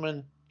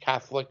Roman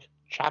Catholic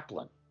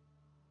chaplain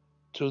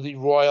to the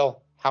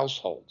royal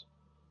household.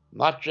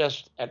 Not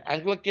just an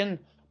Anglican,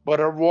 but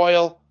a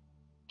royal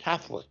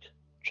Catholic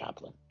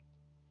chaplain.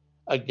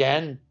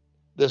 Again,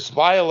 this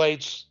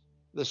violates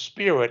the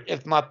spirit,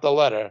 if not the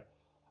letter,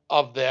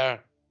 of their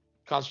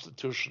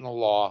constitutional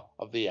law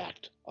of the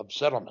Act of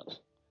Settlement.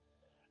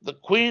 The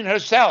Queen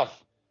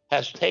herself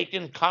has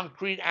taken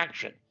concrete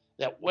action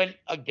that went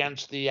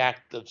against the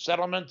Act of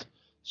Settlement,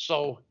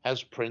 so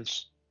has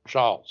Prince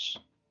Charles.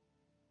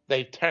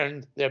 They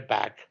turned their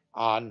back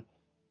on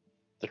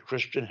the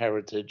Christian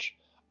heritage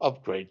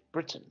of Great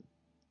Britain.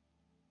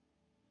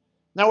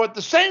 Now, at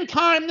the same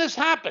time this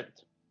happened,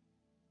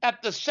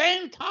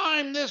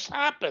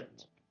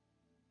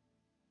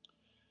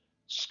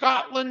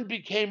 Scotland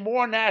became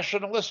more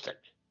nationalistic.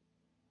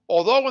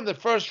 Although in the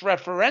first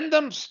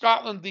referendum,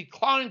 Scotland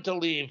declined to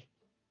leave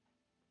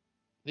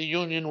the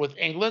union with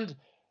England,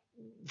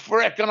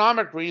 for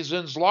economic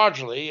reasons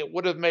largely. It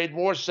would have made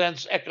more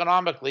sense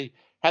economically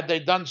had they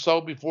done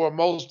so before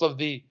most of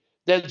the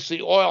Dead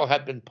Sea oil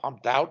had been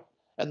pumped out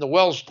and the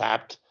wells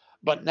tapped,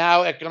 but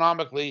now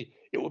economically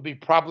it would be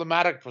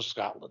problematic for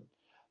Scotland.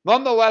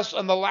 Nonetheless,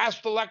 in the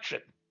last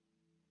election,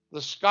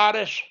 the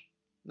Scottish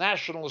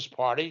Nationalist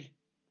Party,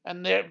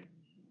 and they're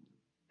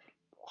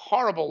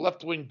horrible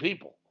left-wing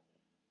people,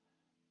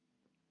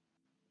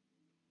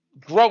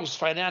 gross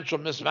financial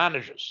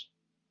mismanagers,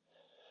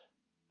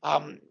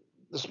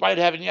 despite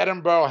having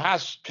Edinburgh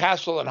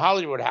Castle and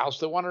Hollywood House,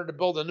 they wanted to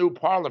build a new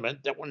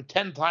parliament that went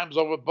 10 times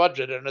over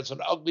budget, and it's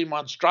an ugly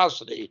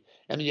monstrosity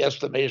in the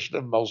estimation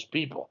of most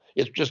people.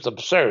 It's just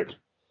absurd.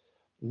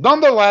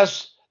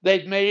 Nonetheless,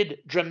 they've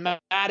made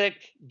dramatic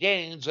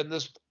gains in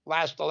this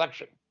last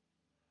election.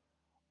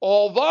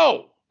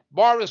 Although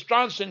Boris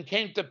Johnson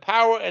came to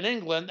power in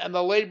England and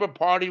the Labour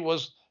Party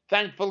was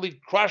thankfully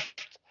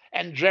crushed,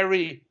 and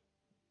Jeremy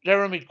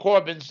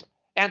Corbyn's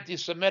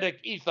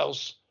anti-Semitic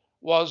ethos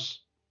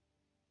was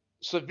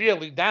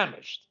severely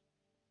damaged.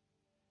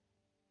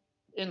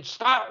 In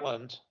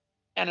Scotland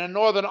and in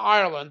Northern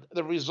Ireland,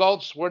 the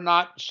results were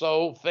not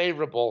so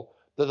favorable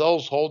to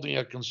those holding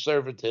a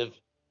conservative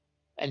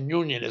and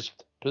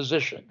unionist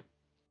position.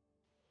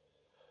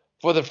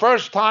 For the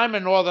first time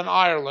in Northern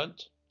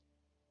Ireland,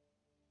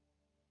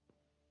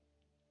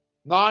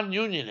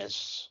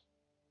 non-unionists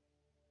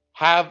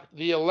have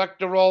the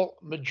electoral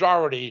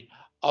majority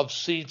of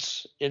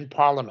seats in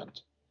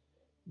Parliament.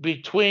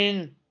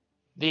 between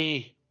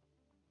the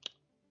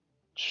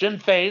Sinn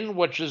Féin,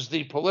 which is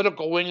the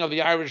political wing of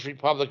the Irish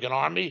Republican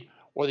Army,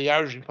 or the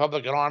Irish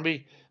Republican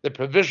Army, the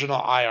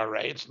provisional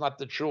IRA, it's not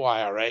the true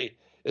IRA,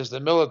 is the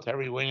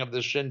military wing of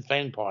the Sinn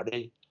Féin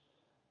party,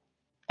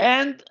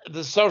 and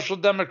the Social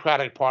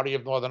Democratic Party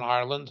of Northern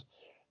Ireland,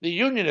 the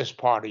Unionist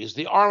parties,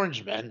 the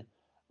Orange Men,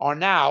 are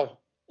now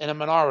in a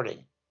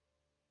minority.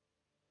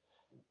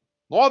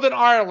 Northern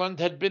Ireland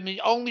had been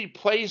the only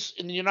place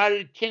in the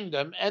United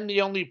Kingdom and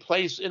the only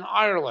place in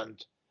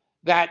Ireland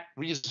that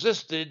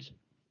resisted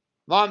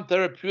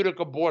non-therapeutic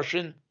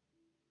abortion,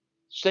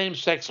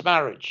 same-sex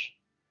marriage.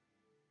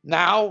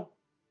 Now,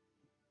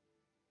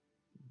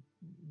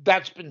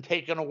 that's been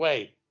taken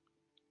away.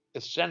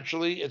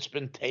 Essentially, it's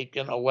been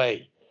taken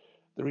away.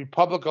 The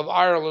Republic of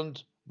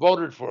Ireland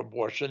voted for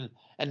abortion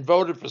and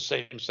voted for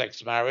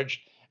same-sex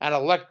marriage and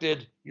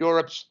elected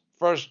Europe's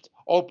first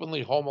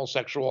openly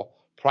homosexual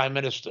prime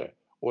minister,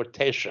 or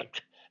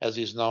Taoiseach, as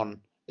he's known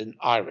in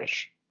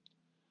Irish.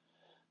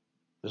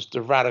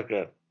 Mr.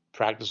 Varadkar,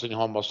 practicing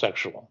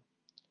homosexual.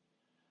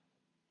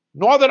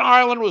 Northern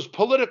Ireland was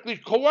politically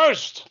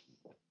coerced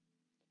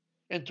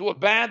into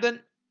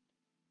abandoning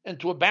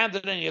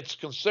its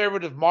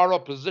conservative moral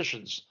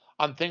positions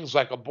on things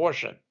like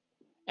abortion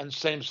and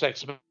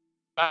same-sex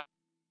marriage.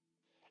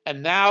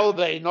 And now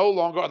they no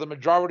longer are the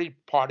majority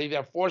party.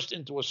 They're forced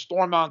into a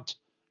Stormont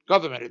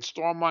government. It's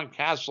Stormont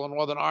Castle in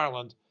Northern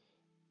Ireland,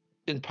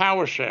 in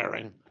power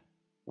sharing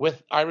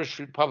with Irish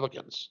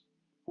Republicans,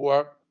 who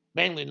are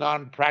mainly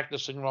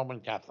non-practicing Roman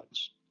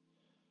Catholics.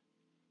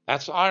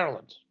 That's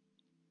Ireland.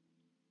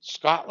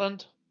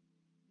 Scotland,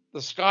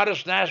 the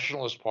Scottish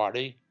Nationalist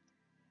Party,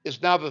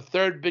 is now the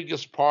third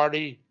biggest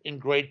party in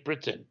Great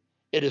Britain.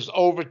 It has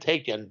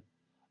overtaken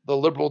the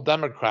Liberal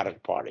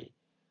Democratic Party.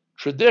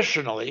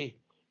 Traditionally,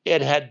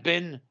 it had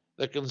been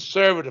the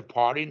Conservative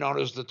Party, known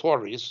as the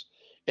Tories.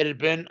 It had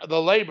been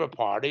the Labour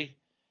Party,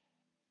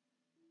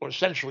 or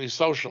essentially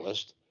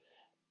socialist,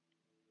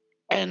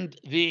 and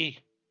the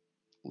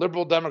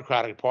Liberal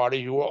Democratic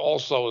Party, who are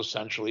also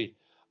essentially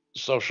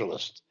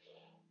socialist.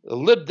 The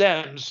Lib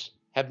Dems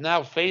have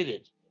now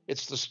faded.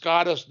 It's the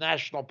Scottish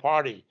National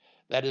Party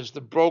that is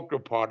the broker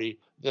party,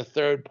 the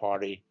third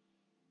party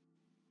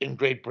in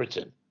Great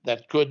Britain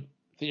that could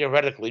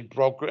theoretically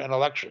broker an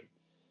election.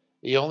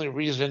 The only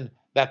reason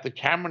that the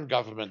Cameron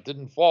government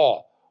didn't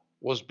fall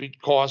was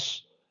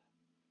because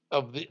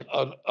of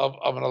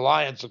an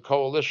alliance, a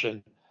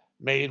coalition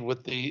made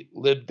with the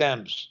Lib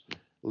Dems,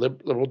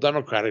 Liberal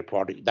Democratic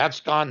Party. That's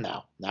gone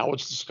now. Now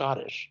it's the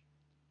Scottish.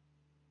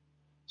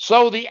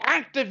 So the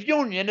Act of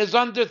Union is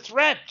under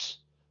threat.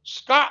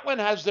 Scotland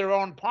has their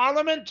own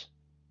parliament.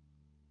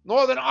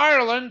 Northern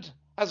Ireland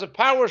has a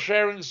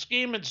power-sharing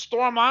scheme in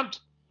Stormont,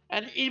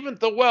 and even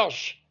the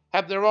Welsh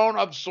have their own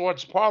of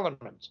sorts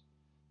parliament.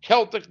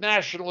 Celtic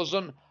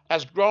nationalism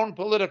has grown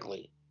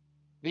politically.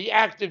 The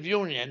Act of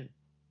Union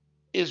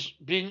is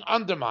being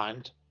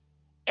undermined,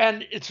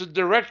 and it's a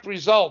direct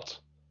result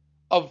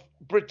of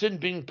Britain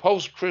being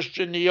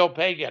post-Christian,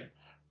 neo-pagan.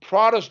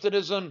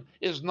 Protestantism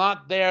is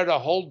not there to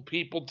hold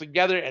people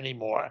together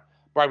anymore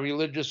by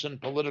religious and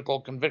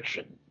political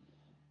conviction.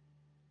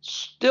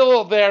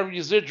 Still there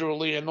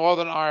residually in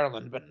Northern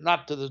Ireland, but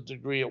not to the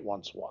degree it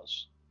once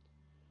was.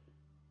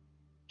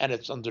 And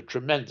it's under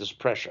tremendous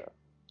pressure.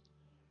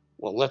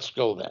 Well, let's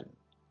go then.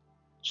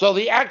 So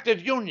the Act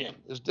of Union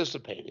is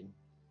dissipating,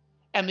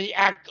 and the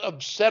Act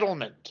of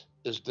Settlement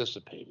is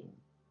dissipating.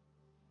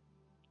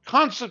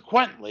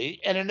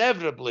 Consequently, and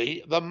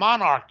inevitably, the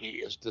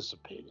monarchy is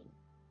dissipating.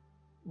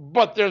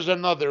 But there's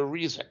another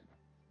reason.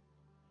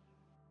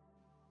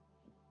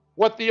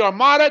 What the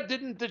Armada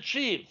didn't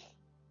achieve,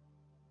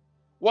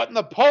 what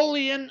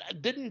Napoleon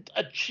didn't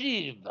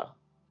achieve,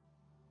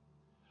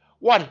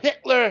 what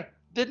Hitler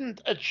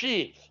didn't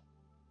achieve,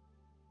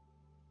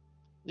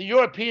 the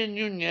European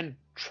Union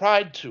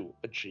tried to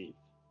achieve,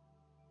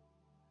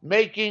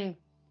 making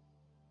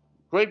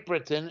Great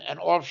Britain an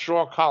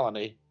offshore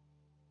colony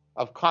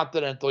of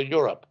continental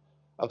Europe,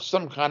 of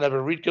some kind of a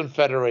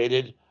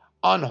reconfederated,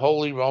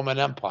 unholy Roman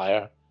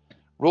Empire,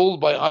 ruled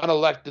by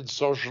unelected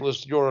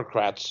socialist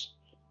bureaucrats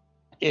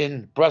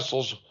in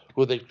Brussels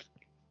who they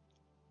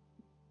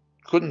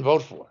couldn't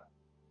vote for.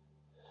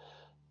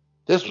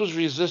 This was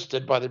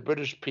resisted by the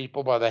British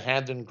people by the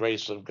hand and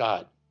grace of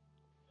God.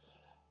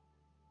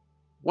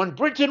 When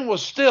Britain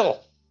was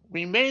still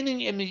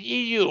remaining in the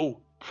EU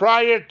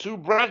prior to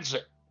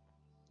Brexit,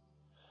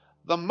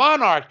 the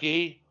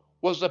monarchy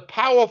was a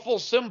powerful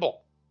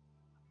symbol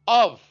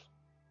of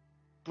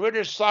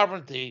British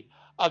sovereignty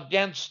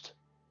against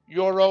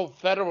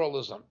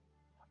Euro-federalism,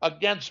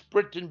 against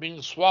Britain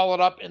being swallowed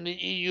up in the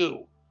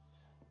EU.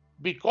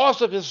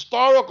 Because of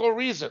historical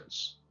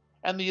reasons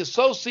and the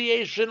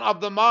association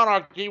of the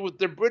monarchy with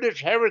the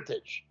British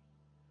heritage,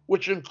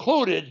 which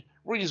included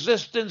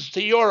resistance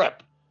to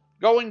Europe,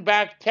 going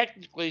back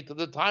technically to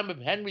the time of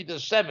Henry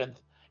VII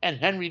and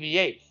Henry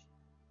VIII.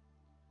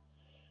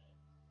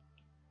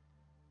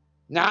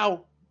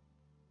 Now,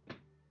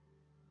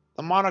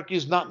 the monarchy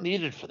is not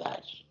needed for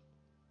that.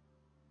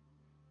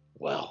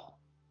 Well,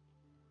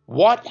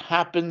 What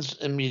happens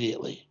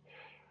immediately?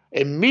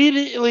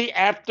 Immediately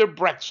after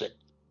Brexit,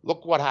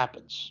 look what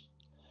happens.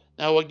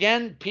 Now,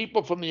 again,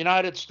 people from the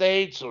United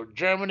States or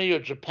Germany or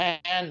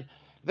Japan,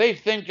 they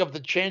think of the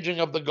changing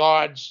of the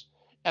guards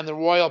and the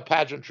royal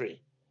pageantry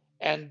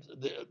and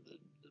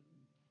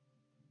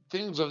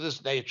things of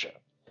this nature.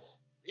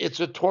 It's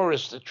a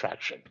tourist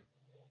attraction.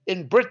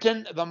 In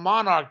Britain, the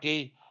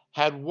monarchy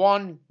had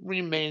one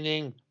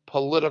remaining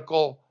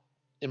political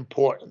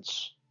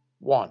importance.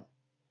 One,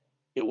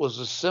 it was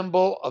a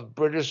symbol of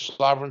British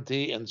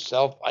sovereignty and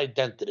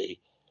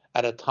self-identity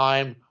at a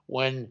time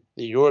when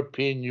the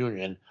European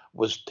Union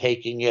was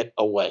taking it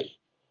away.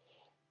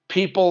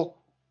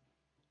 People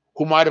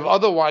who might have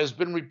otherwise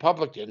been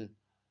Republican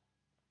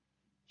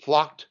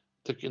flocked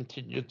to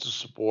continue to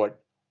support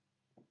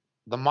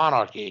the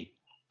monarchy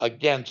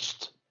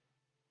against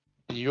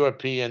the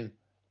European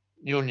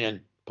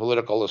Union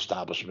political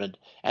establishment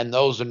and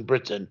those in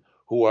Britain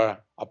who are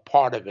a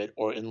part of it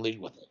or in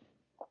league with it,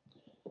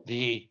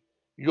 the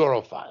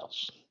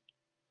Europhiles.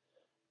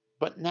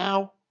 But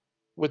now,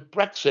 with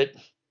Brexit,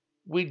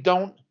 we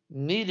don't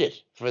need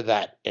it for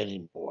that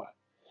anymore.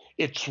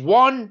 Its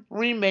one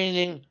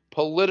remaining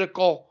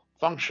political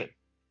function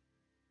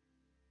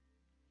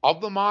of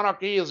the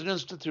monarchy as an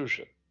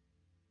institution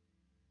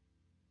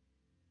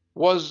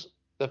was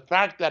the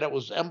fact that it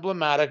was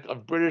emblematic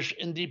of British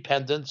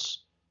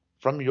independence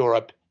from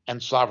Europe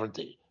and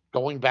sovereignty,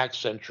 going back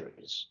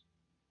centuries.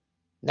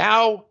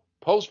 Now,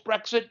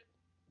 post-Brexit,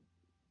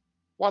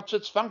 what's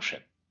its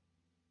function?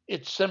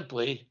 It's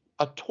simply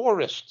a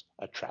tourist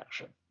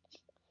attraction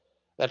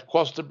that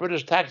costs the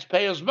British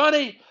taxpayers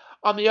money.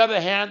 On the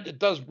other hand, it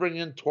does bring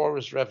in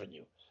tourist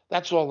revenue.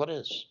 That's all it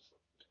is.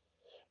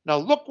 Now,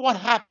 look what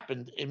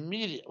happened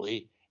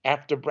immediately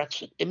after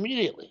Brexit.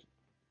 Immediately.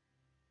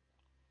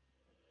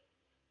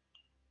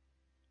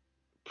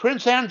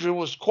 Prince Andrew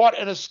was caught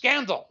in a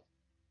scandal,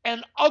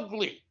 an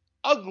ugly,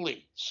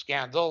 ugly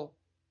scandal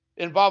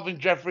involving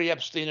Jeffrey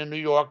Epstein in New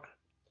York.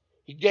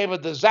 He gave a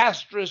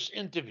disastrous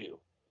interview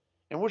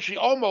in which he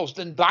almost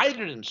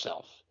indicted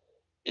himself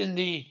in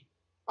the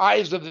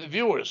eyes of the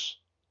viewers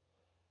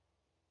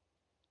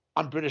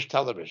on British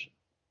television.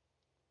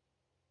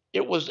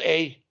 It was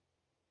a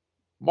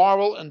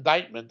moral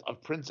indictment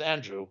of Prince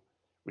Andrew,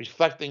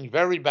 reflecting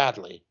very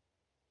badly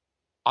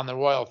on the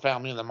royal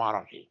family and the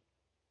monarchy.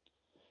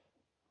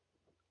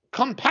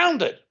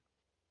 Compounded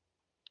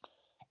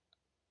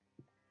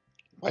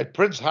by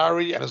Prince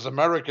Harry and his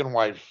American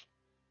wife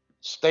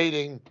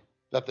stating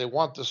that they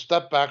want to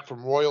step back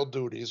from royal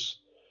duties.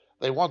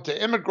 They want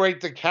to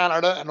immigrate to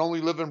Canada and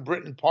only live in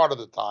Britain part of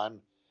the time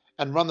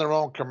and run their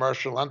own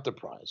commercial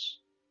enterprise.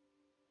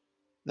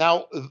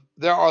 Now,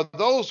 there are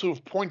those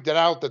who've pointed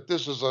out that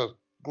this is a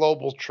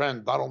global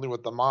trend, not only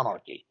with the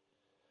monarchy.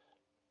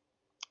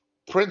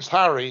 Prince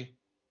Harry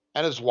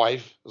and his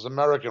wife, his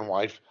American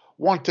wife,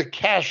 want to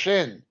cash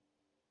in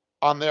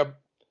on their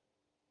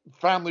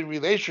family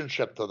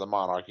relationship to the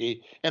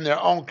monarchy in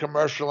their own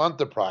commercial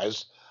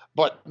enterprise,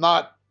 but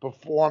not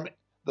perform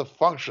the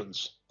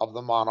functions of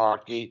the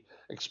monarchy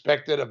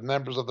expected of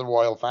members of the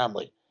royal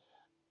family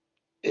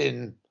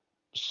in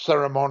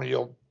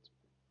ceremonial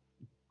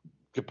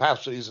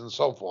capacities and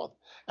so forth,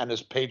 and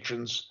as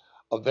patrons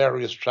of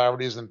various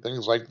charities and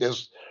things like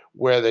this,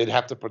 where they'd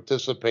have to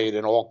participate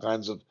in all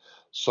kinds of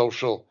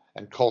social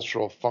and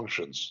cultural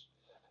functions.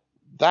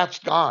 That's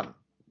gone.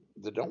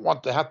 They don't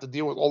want to have to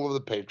deal with all of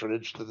the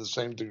patronage to the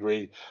same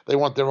degree. They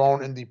want their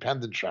own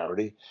independent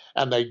charity,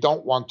 and they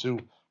don't want to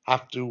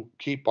have to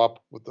keep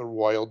up with the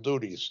royal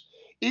duties,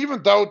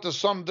 even though to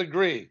some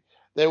degree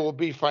they will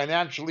be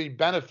financially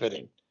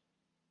benefiting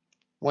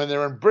when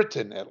they're in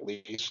Britain, at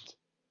least,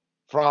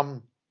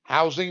 from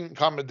housing,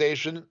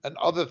 accommodation, and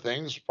other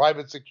things,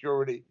 private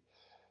security,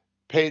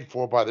 paid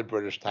for by the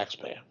British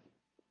taxpayer.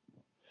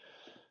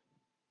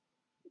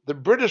 The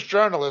British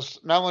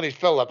journalist Melanie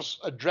Phillips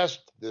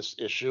addressed this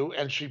issue,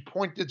 and she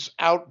pointed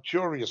out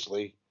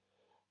curiously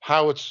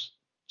how it's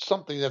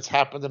something that's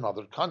happened in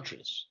other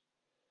countries.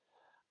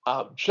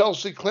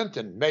 Chelsea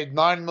Clinton made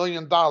 $9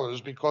 million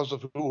because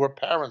of who her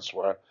parents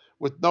were,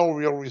 with no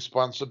real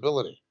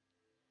responsibility.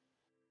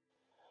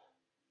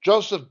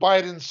 Joseph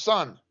Biden's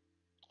son,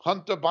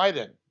 Hunter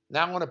Biden,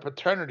 now in a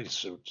paternity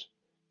suit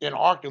in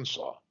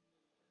Arkansas,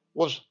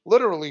 was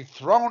literally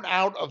thrown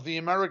out of the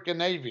American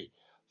Navy,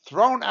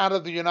 thrown out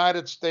of the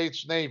United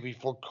States Navy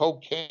for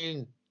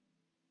cocaine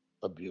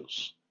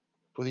abuse,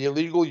 for the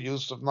illegal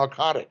use of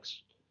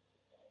narcotics.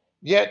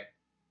 Yet,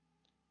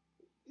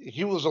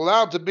 he was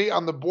allowed to be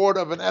on the board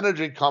of an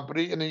energy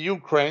company in the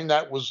Ukraine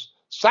that was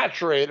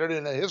saturated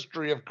in a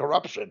history of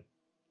corruption,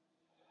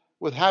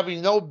 with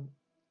having no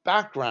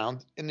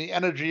background in the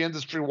energy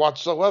industry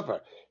whatsoever.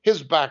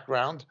 His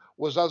background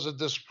was as a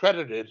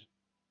discredited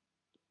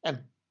and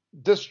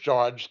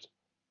discharged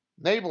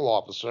naval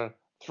officer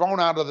thrown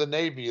out of the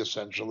Navy,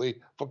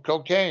 essentially, for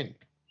cocaine.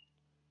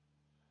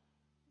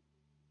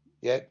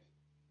 Yet,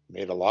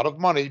 made a lot of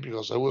money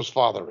because of who his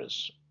father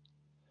is.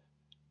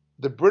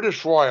 The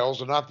British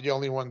royals are not the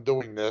only one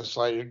doing this.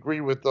 I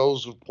agree with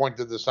those who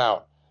pointed this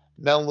out.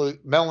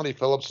 Melanie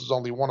Phillips is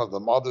only one of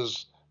them.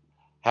 Others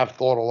have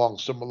thought along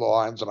similar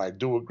lines, and I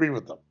do agree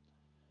with them.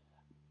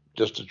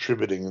 Just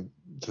attributing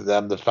to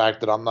them the fact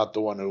that I'm not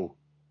the one who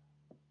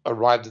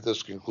arrived at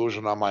this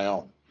conclusion on my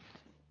own.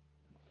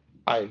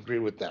 I agree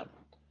with them.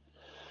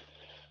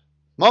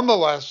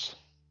 Nonetheless,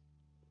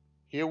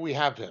 here we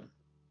have him.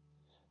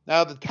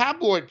 Now, the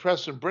tabloid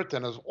press in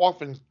Britain has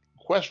often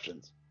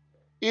questioned,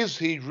 is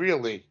he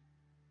really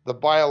the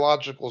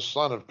biological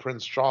son of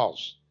Prince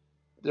Charles?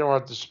 There are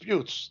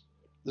disputes.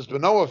 There's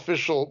been no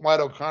official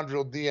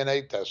mitochondrial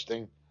DNA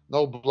testing,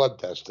 no blood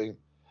testing,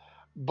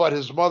 but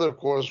his mother, of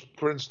course,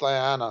 Princess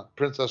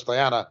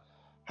Diana,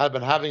 had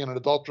been having an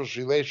adulterous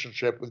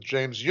relationship with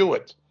James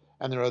Hewitt,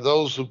 and there are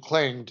those who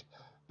claimed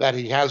that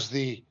he has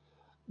the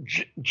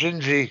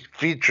gingy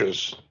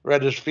features,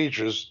 reddish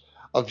features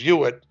of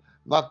Hewitt,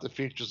 not the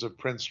features of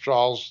Prince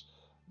Charles,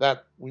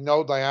 that we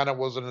know Diana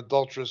was an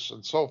adulteress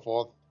and so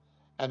forth,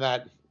 and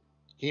that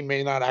he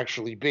may not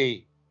actually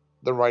be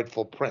the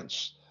rightful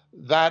prince.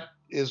 That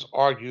is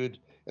argued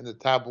in the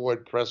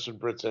tabloid press in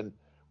Britain.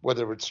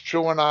 Whether it's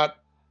true or not,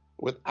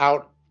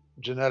 without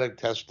genetic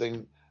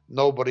testing,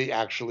 nobody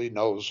actually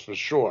knows for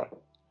sure.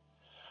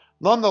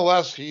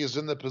 Nonetheless, he is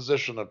in the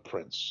position of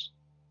prince.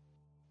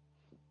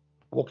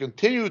 Will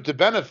continue to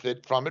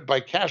benefit from it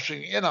by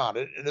cashing in on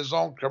it in his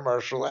own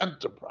commercial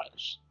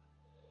enterprise.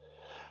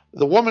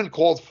 The woman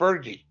called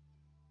Fergie,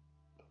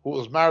 who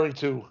was married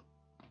to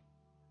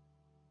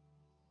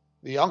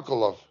the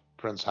uncle of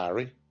Prince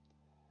Harry,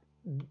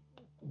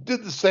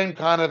 did the same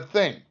kind of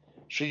thing.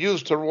 She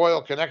used her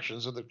royal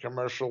connections in the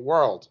commercial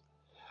world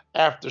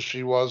after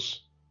she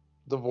was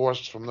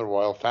divorced from the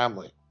royal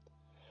family.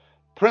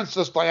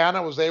 Princess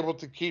Diana was able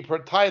to keep her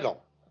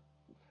title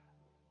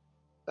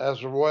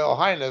as a Royal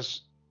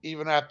Highness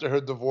even after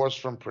her divorce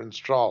from Prince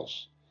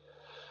Charles.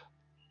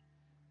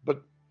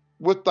 But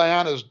with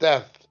Diana's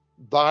death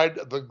died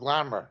the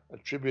glamour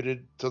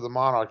attributed to the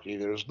monarchy.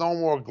 There's no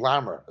more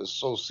glamour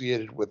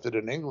associated with it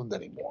in England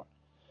anymore.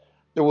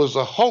 There was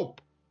a hope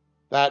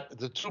that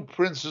the two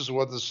princes who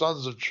were the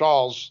sons of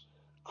Charles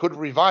could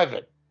revive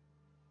it.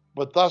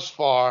 But thus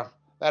far,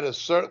 that is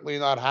certainly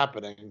not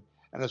happening,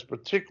 and it's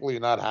particularly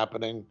not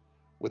happening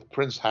with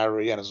Prince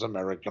Harry and his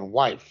American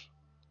wife.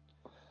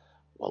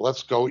 Well,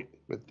 let's go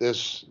with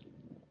this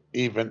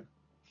even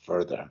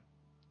further.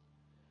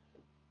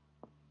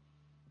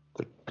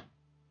 The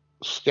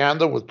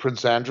scandal with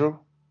Prince Andrew.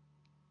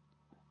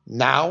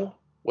 Now,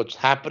 what's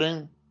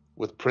happening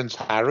with Prince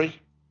Harry?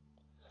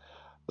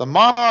 The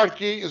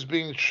monarchy is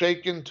being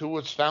shaken to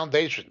its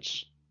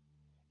foundations.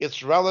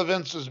 Its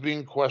relevance is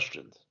being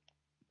questioned.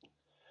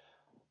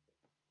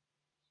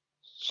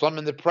 Some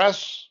in the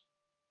press,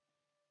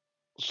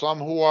 some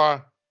who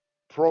are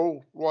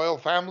pro-royal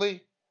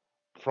family,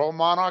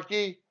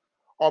 pro-monarchy,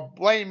 are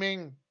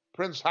blaming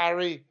Prince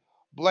Harry,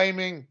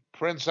 blaming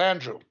Prince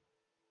Andrew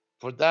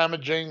for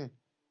damaging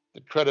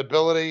the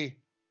credibility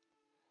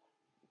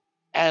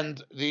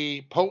and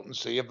the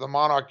potency of the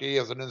monarchy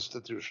as an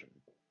institution.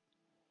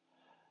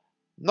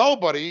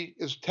 Nobody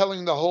is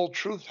telling the whole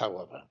truth,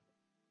 however,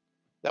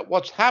 that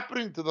what's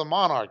happening to the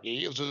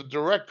monarchy is a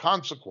direct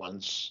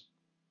consequence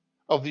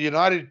of the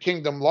United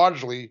Kingdom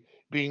largely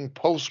being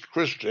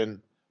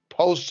post-Christian,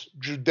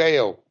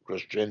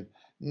 post-Judeo-Christian,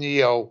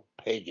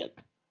 neo-pagan.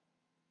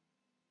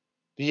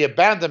 The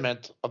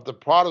abandonment of the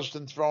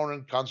Protestant throne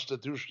and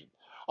constitution,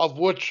 of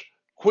which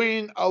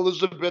Queen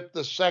Elizabeth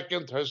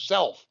II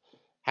herself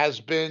has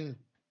been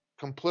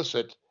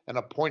complicit in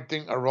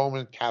appointing a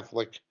Roman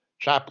Catholic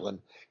chaplain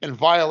in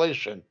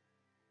violation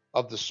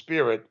of the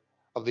spirit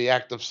of the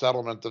Act of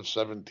Settlement of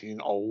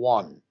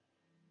 1701.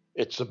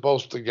 It's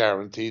supposed to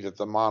guarantee that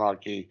the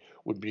monarchy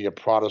would be a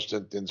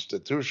Protestant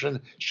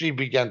institution. She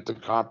began to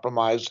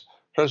compromise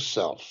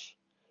herself.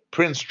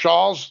 Prince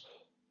Charles,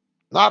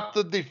 not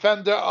the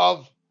defender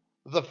of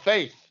the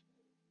faith,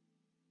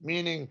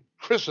 meaning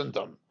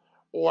Christendom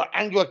or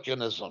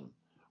Anglicanism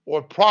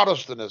or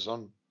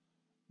Protestantism,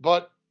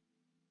 but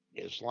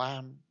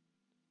Islam,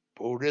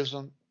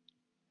 Buddhism,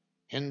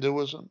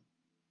 Hinduism.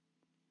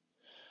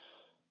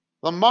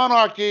 The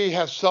monarchy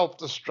has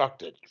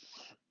self-destructed.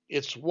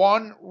 Its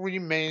one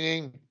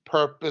remaining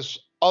purpose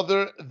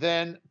other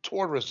than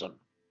tourism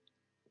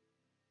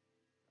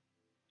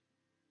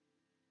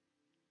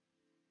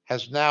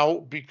has now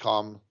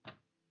become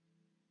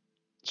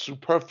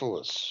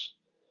superfluous,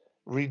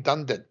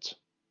 redundant.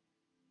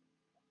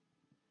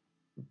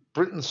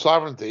 Britain's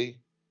sovereignty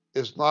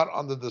is not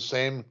under the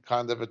same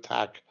kind of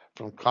attack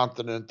from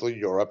continental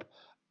Europe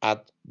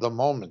at the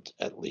moment,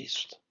 at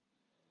least.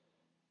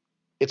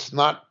 It's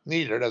not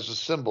needed as a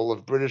symbol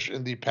of British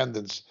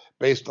independence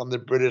based on the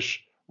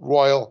British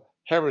royal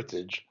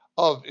heritage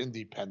of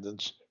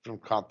independence from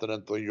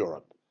continental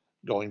Europe,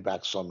 going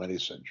back so many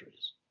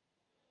centuries.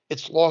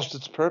 It's lost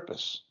its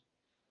purpose.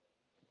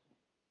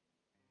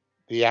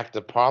 The Act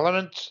of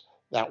Parliament,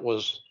 that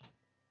was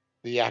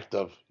the Act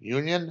of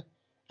Union,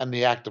 and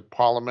the Act of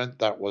Parliament,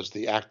 that was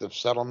the Act of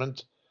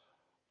Settlement,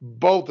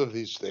 both of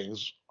these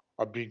things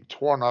are being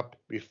torn up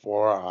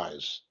before our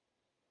eyes.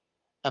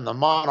 And the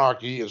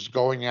monarchy is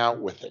going out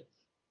with it.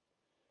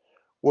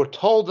 We're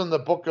told in the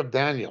book of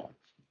Daniel,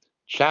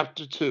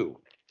 chapter 2,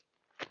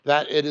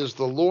 that it is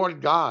the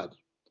Lord God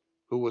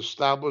who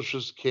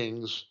establishes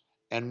kings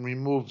and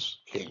removes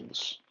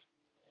kings.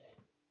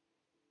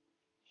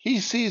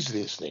 He sees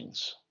these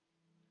things.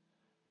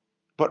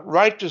 But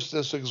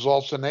righteousness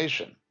exalts a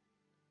nation.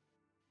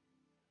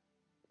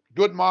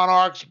 Good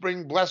monarchs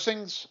bring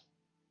blessings.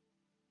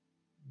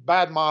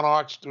 Bad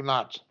monarchs do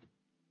not.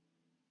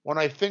 When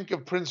I think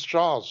of Prince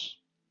Charles,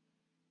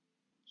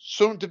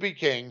 soon to be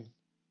king,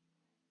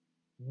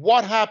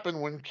 what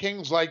happened when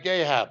kings like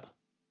Ahab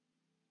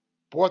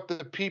brought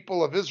the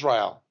people of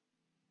Israel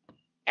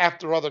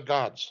after other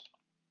gods,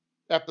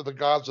 after the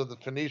gods of the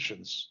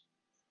Phoenicians?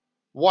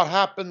 What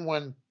happened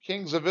when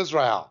kings of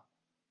Israel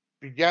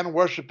began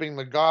worshiping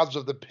the gods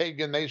of the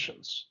pagan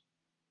nations?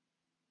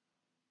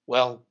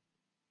 Well,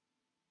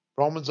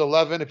 Romans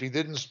 11, if he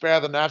didn't spare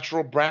the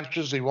natural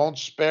branches, he won't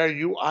spare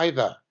you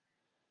either.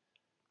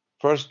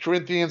 1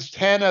 Corinthians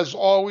 10, as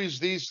always,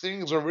 these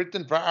things are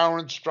written for our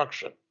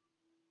instruction.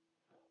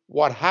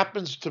 What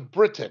happens to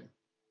Britain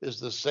is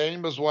the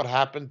same as what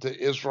happened to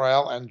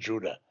Israel and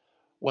Judah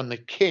when the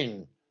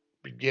king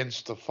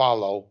begins to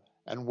follow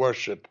and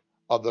worship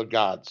other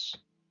gods.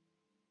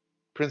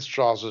 Prince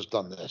Charles has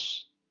done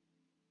this.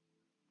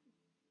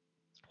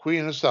 The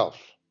Queen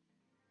herself,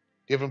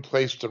 given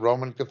place to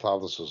Roman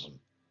Catholicism.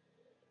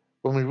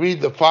 When we read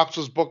the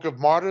Fox's Book of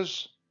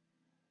Martyrs,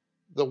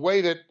 the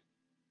way that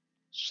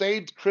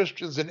saved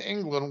Christians in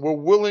England were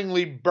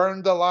willingly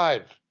burned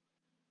alive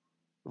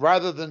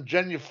rather than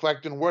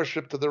genuflect and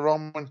worship to the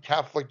Roman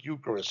Catholic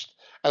Eucharist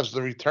as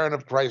the return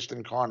of Christ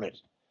incarnate,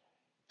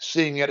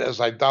 seeing it as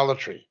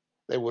idolatry.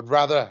 They would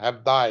rather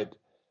have died.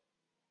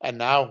 And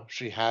now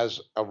she has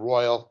a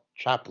royal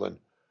chaplain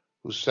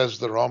who says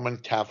the Roman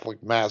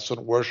Catholic Mass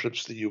and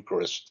worships the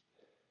Eucharist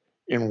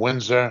in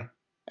Windsor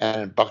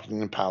and in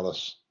Buckingham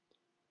Palace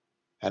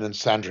and in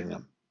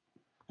Sandringham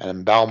and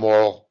in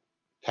Balmoral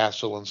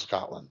Castle in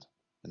Scotland,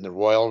 in the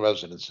royal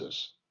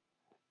residences.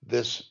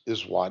 This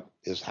is what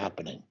is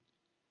happening.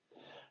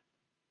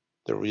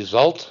 The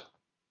result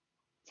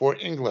for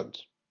England,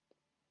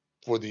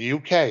 for the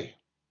UK,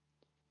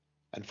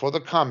 and for the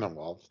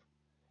Commonwealth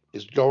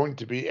is going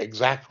to be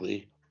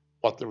exactly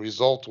what the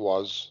result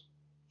was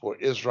for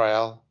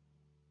Israel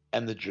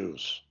and the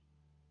Jews.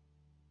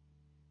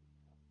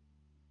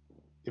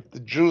 If the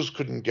Jews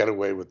couldn't get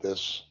away with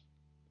this,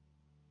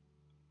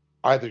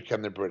 either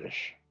can the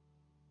British.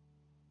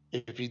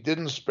 If he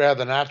didn't spare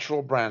the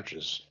natural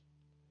branches,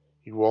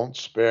 he won't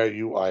spare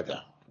you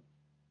either.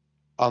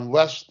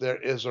 Unless there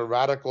is a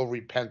radical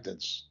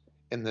repentance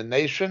in the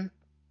nation,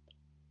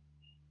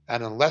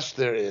 and unless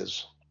there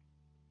is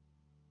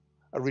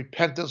a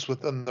repentance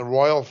within the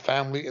royal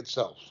family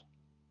itself,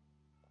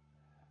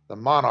 the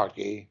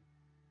monarchy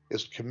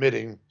is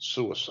committing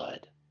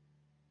suicide.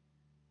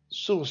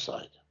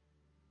 Suicide.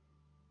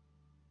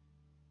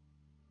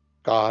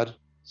 God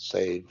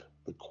save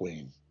the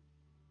Queen.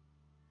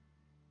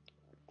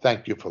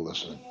 Thank you for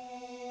listening.